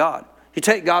trusting God. You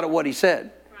take God at what He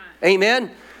said. Right.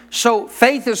 Amen? So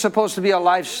faith is supposed to be a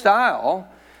lifestyle.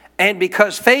 And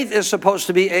because faith is supposed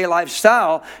to be a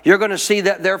lifestyle, you're going to see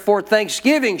that therefore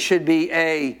Thanksgiving should be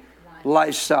a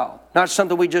lifestyle. Not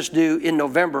something we just do in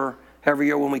November every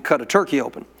year when we cut a turkey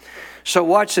open. So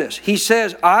watch this. He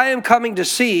says, I am coming to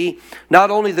see not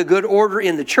only the good order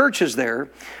in the churches there,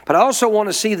 but I also want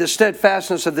to see the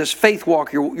steadfastness of this faith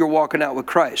walk you're walking out with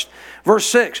Christ. Verse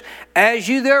 6, as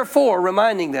you therefore,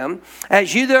 reminding them,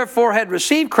 as you therefore had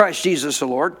received Christ Jesus the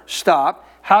Lord, stop.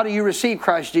 How do you receive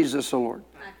Christ Jesus the Lord?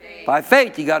 By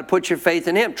faith. You got to put your faith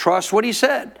in Him. Trust what He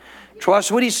said.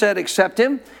 Trust what He said. Accept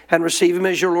Him and receive Him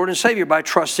as your Lord and Savior by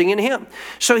trusting in Him.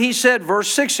 So He said, verse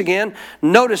 6 again,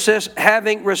 notice this,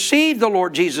 having received the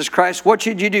Lord Jesus Christ, what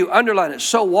should you do? Underline it.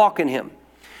 So walk in Him.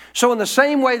 So in the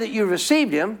same way that you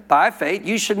received Him by faith,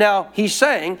 you should now, He's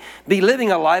saying, be living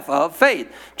a life of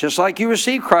faith. Just like you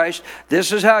received Christ,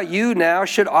 this is how you now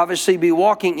should obviously be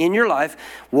walking in your life,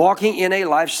 walking in a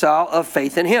lifestyle of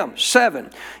faith in Him. 7,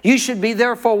 you should be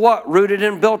therefore what? Rooted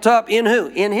and built up in who?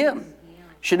 In Him.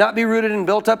 Should not be rooted and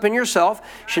built up in yourself.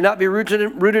 Should not be rooted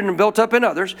and built up in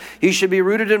others. You should be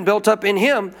rooted and built up in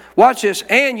Him. Watch this.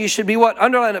 And you should be what?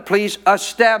 Underline it, please.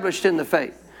 Established in the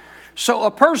faith. So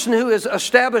a person who is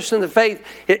established in the faith,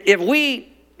 if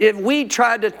we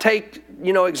tried to take,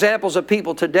 examples of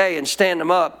people today and stand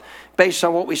them up based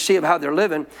on what we see of how they're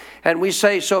living, and we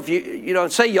say, so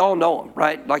if say you all know them,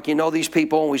 right? Like these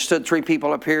people, and we stood 3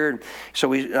 people up here, and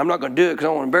so I'm not going to do it because I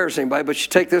don't want to embarrass anybody, but you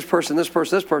take this person,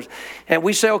 and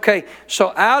we say, okay,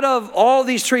 so out of all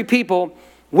these 3 people,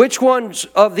 which ones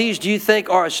of these do you think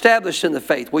are established in the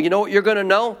faith? Well, you know what you're going to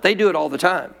know? They do it all the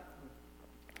time.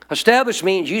 Established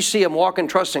means you see them walking,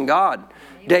 trusting God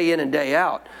day in and day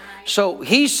out. So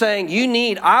He's saying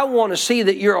I want to see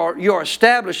that you're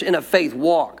established in a faith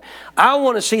walk. I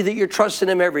want to see that you're trusting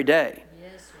Him every day.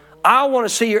 I want to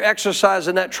see you're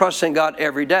exercising that trust in God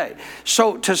every day.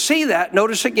 So to see that,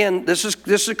 notice again, this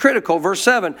is critical. Verse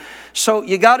 7. So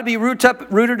you got to be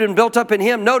rooted and built up in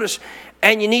Him. Notice,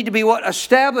 and you need to be what?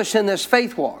 Established in this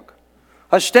faith walk.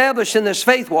 Established in this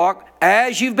faith walk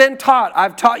as you've been taught.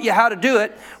 I've taught you how to do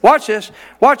it. Watch this.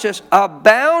 Watch this.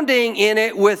 Abounding in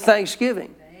it with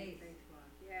thanksgiving.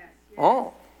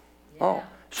 Oh.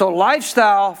 So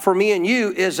lifestyle for me and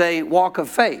you is a walk of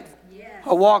faith.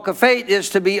 A walk of faith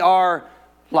is to be our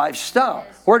lifestyle.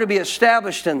 We're to be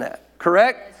established in that,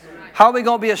 correct? How are we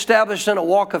going to be established in a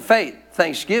walk of faith?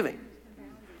 Thanksgiving.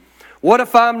 What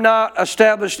if I'm not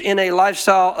established in a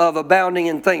lifestyle of abounding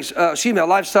in a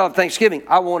lifestyle of thanksgiving?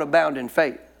 I won't abound in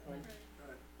faith.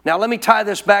 Now let me tie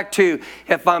this back to,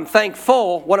 if I'm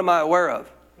thankful, what am I aware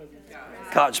of?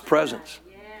 God's presence.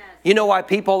 You know why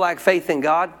people lack faith in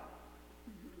God?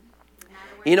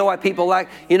 You know why people lack?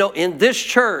 In this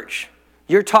church,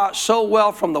 you're taught so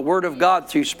well from the Word of God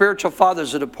through spiritual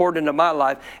fathers that have poured into my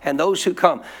life and those who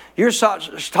come. You're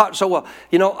taught so well.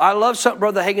 I love something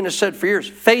Brother Hagin has said for years.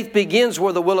 Faith begins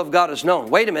where the will of God is known.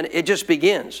 Wait a minute, it just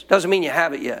begins. Doesn't mean you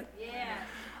have it yet.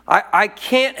 I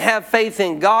can't have faith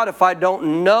in God if I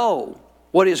don't know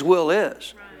what His will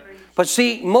is. But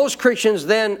see, most Christians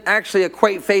then actually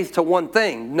equate faith to one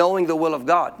thing, knowing the will of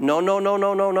God. No.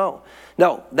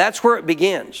 No, that's where it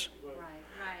begins.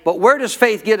 But where does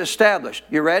faith get established?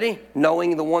 You ready?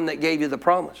 Knowing the one that gave you the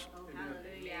promise.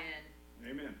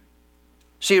 Amen.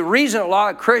 See, the reason a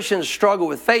lot of Christians struggle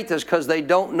with faith is because they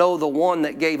don't know the one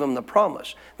that gave them the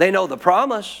promise. They know the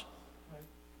promise.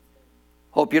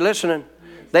 Hope you're listening.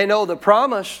 They know the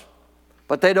promise,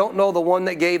 but they don't know the one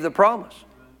that gave the promise.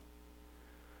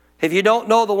 If you don't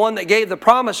know the one that gave the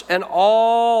promise and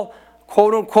all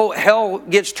quote-unquote hell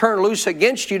gets turned loose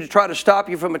against you to try to stop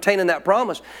you from attaining that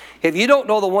promise, if you don't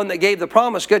know the one that gave the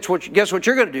promise, guess what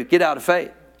you're going to do? Get out of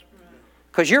faith.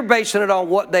 Because you're basing it on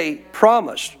what they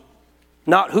promised,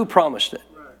 not who promised it.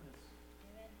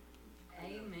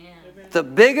 Amen. The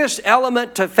biggest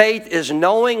element to faith is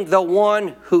knowing the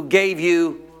one who gave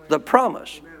you the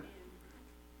promise.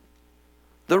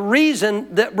 The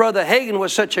reason that Brother Hagin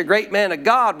was such a great man of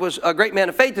God, was a great man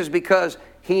of faith, is because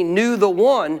he knew the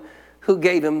one who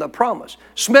gave him the promise.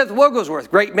 Smith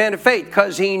Wigglesworth, great man of faith,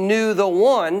 because he knew the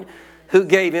one who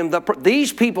gave him the promise.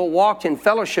 These people walked in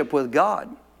fellowship with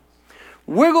God.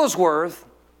 Wigglesworth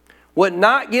would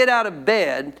not get out of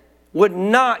bed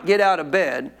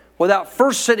without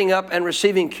first sitting up and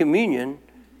receiving communion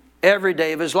every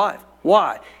day of his life.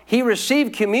 Why? He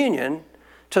received communion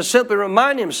to simply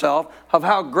remind himself of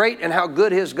how great and how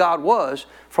good his God was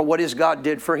for what his God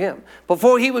did for him.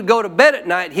 Before he would go to bed at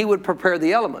night, he would prepare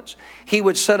the elements. He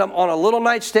would set them on a little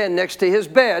nightstand next to his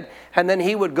bed, and then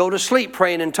he would go to sleep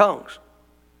praying in tongues.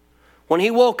 When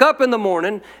he woke up in the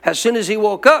morning, as soon as he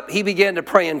woke up, he began to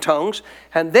pray in tongues,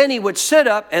 and then he would sit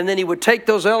up, and then he would take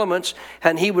those elements,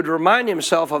 and he would remind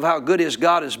himself of how good his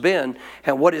God has been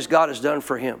and what his God has done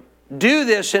for him. Do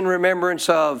this in remembrance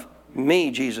of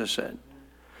me, Jesus said.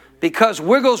 Because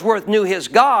Wigglesworth knew his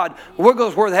God,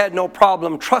 Wigglesworth had no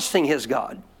problem trusting his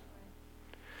God.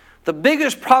 The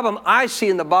biggest problem I see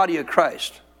in the body of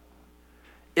Christ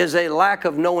is a lack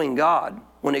of knowing God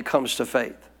when it comes to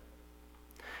faith.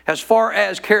 As far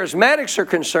as charismatics are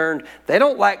concerned, they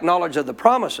don't lack knowledge of the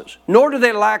promises, nor do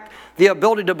they lack the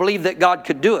ability to believe that God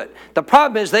could do it. The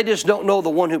problem is they just don't know the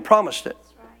one who promised it.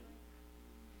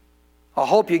 I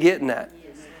hope you're getting that.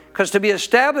 Because to be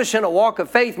established in a walk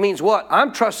of faith means what?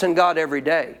 I'm trusting God every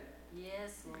day.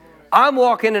 Yes, Lord. I'm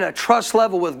walking in a trust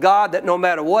level with God that no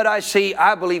matter what I see,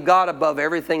 I believe God above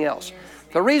everything else. Yes.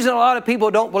 The reason a lot of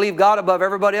people don't believe God above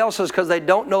everybody else is because they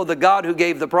don't know the God who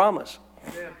gave the promise.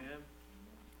 Yeah.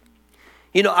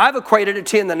 I've equated it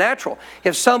to in the natural.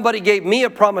 If somebody gave me a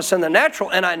promise in the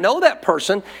natural and I know that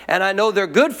person and I know they're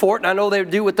good for it and I know they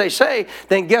do what they say,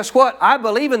 then guess what? I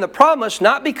believe in the promise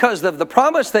not because of the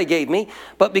promise they gave me,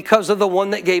 but because of the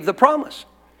one that gave the promise.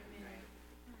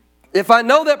 If I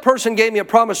know that person gave me a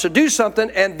promise to do something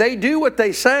and they do what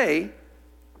they say,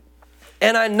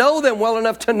 and I know them well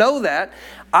enough to know that,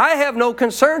 I have no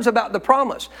concerns about the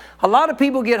promise. A lot of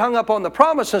people get hung up on the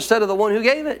promise instead of the one who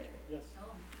gave it.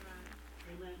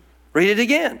 Read it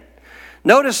again.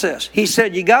 Notice this. He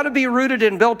said, you got to be rooted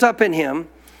and built up in Him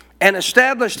and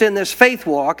established in this faith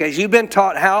walk, as you've been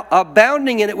taught how,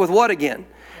 abounding in it with what again?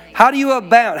 How do you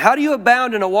abound? How do you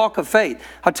abound in a walk of faith?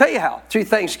 I'll tell you how. Through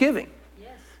thanksgiving. Yes.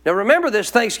 Now remember this,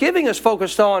 thanksgiving is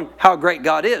focused on how great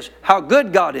God is, how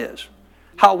good God is,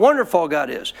 how wonderful God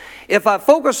is. If I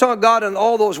focus on God in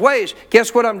all those ways,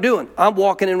 guess what I'm doing? I'm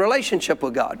walking in relationship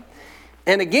with God.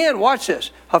 And again, watch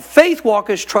this. A faith walk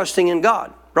is trusting in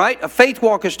God. Right? A faith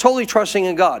walk is totally trusting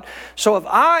in God. So if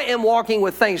I am walking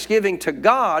with thanksgiving to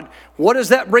God, what does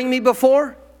that bring me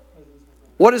before?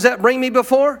 What does that bring me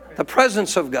before? The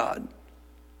presence of God.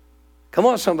 Come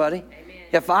on, somebody. Amen.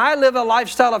 If I live a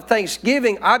lifestyle of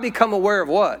thanksgiving, I become aware of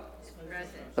what?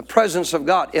 The presence of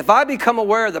God. If I become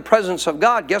aware of the presence of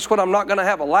God, guess what? I'm not going to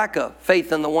have a lack of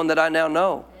faith in the one that I now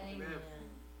know.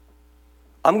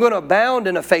 I'm going to abound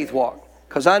in a faith walk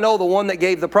because I know the one that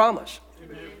gave the promise.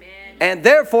 And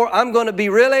therefore, I'm going to be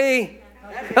really,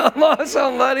 come on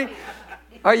somebody,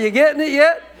 are you getting it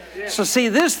yet? So see,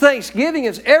 this thanksgiving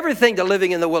is everything to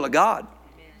living in the will of God.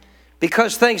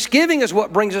 Because thanksgiving is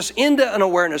what brings us into an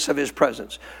awareness of His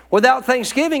presence. Without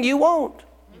thanksgiving, you won't.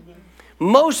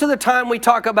 Most of the time we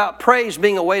talk about praise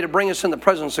being a way to bring us in the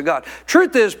presence of God.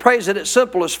 Truth is, praise at its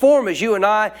simplest form is you and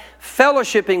I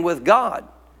fellowshipping with God.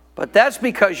 But that's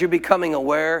because you're becoming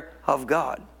aware of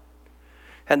God.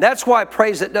 And that's why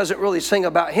praise that doesn't really sing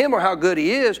about Him or how good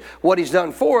He is, what He's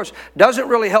done for us, doesn't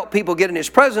really help people get in His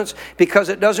presence because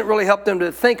it doesn't really help them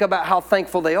to think about how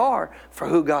thankful they are for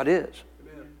who God is.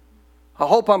 Amen. I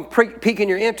hope I'm piquing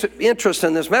your interest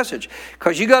in this message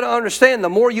because you got to understand the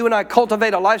more you and I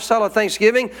cultivate a lifestyle of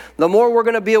thanksgiving, the more we're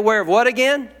going to be aware of what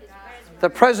again? The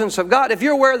presence of God. If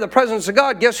you're aware of the presence of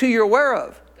God, guess who you're aware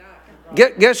of?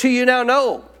 Guess who you now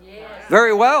know?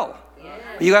 Very well.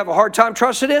 You have a hard time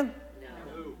trusting Him?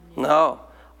 No.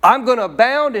 I'm going to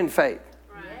abound in faith.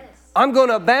 I'm going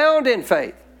to abound in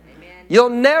faith. You'll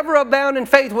never abound in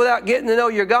faith without getting to know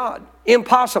your God.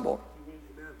 Impossible.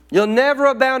 You'll never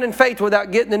abound in faith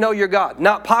without getting to know your God.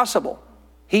 Not possible.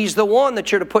 He's the one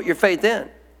that you're to put your faith in.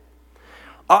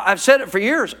 I've said it for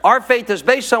years. Our faith is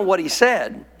based on what He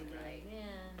said.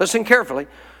 Listen carefully.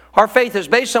 Our faith is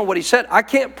based on what He said. I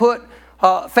can't put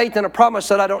faith in a promise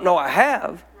that I don't know I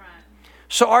have.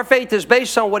 So our faith is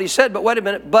based on what He said, but wait a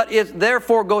minute, but it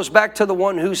therefore goes back to the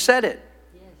one who said it.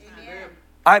 Yes.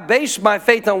 I base my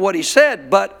faith on what He said,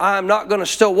 but I'm not going to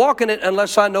still walk in it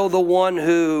unless I know the one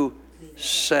who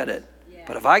said it. Yeah.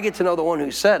 But if I get to know the one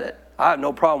who said it, I have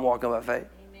no problem walking by faith.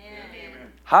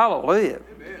 Amen. Hallelujah.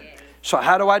 Amen. So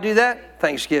how do I do that?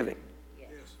 Thanksgiving. Yes.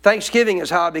 Thanksgiving is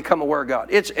how I become aware of God.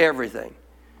 It's everything.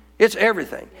 It's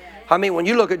everything. Yes. I mean, when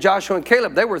you look at Joshua and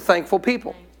Caleb, they were thankful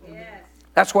people.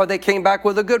 That's why they came back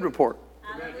with a good report.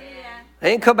 Hallelujah.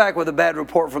 They didn't come back with a bad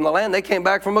report from the land. They came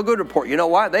back from a good report. You know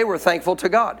why? They were thankful to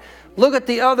God. Look at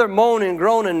the other moaning,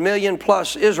 groaning,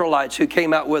 million-plus Israelites who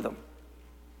came out with them.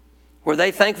 Were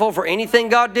they thankful for anything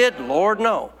God did? Lord,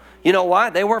 no. You know why?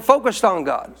 They weren't focused on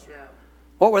God.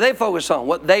 What were they focused on?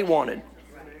 What they wanted.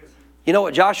 You know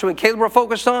what Joshua and Caleb were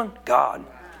focused on? God.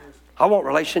 I want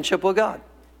relationship with God.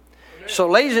 So,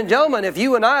 ladies and gentlemen, if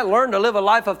you and I learn to live a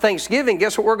life of thanksgiving,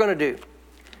 guess what we're going to do?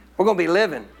 We're going to be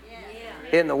living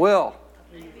in the will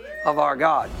of our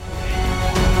God.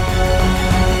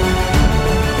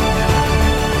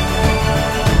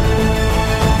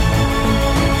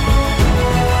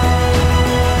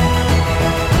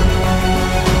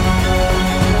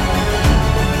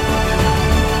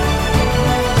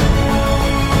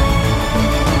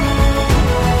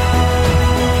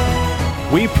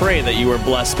 We pray that you were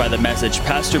blessed by the message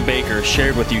Pastor Baker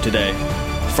shared with you today.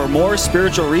 For more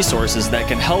spiritual resources that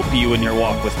can help you in your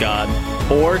walk with God,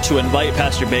 or to invite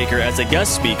Pastor Baker as a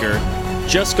guest speaker,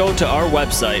 just go to our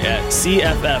website at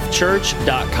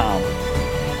cffchurch.com.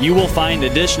 You will find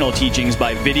additional teachings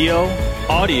by video,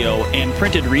 audio, and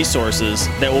printed resources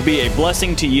that will be a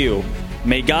blessing to you.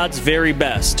 May God's very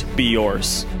best be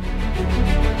yours.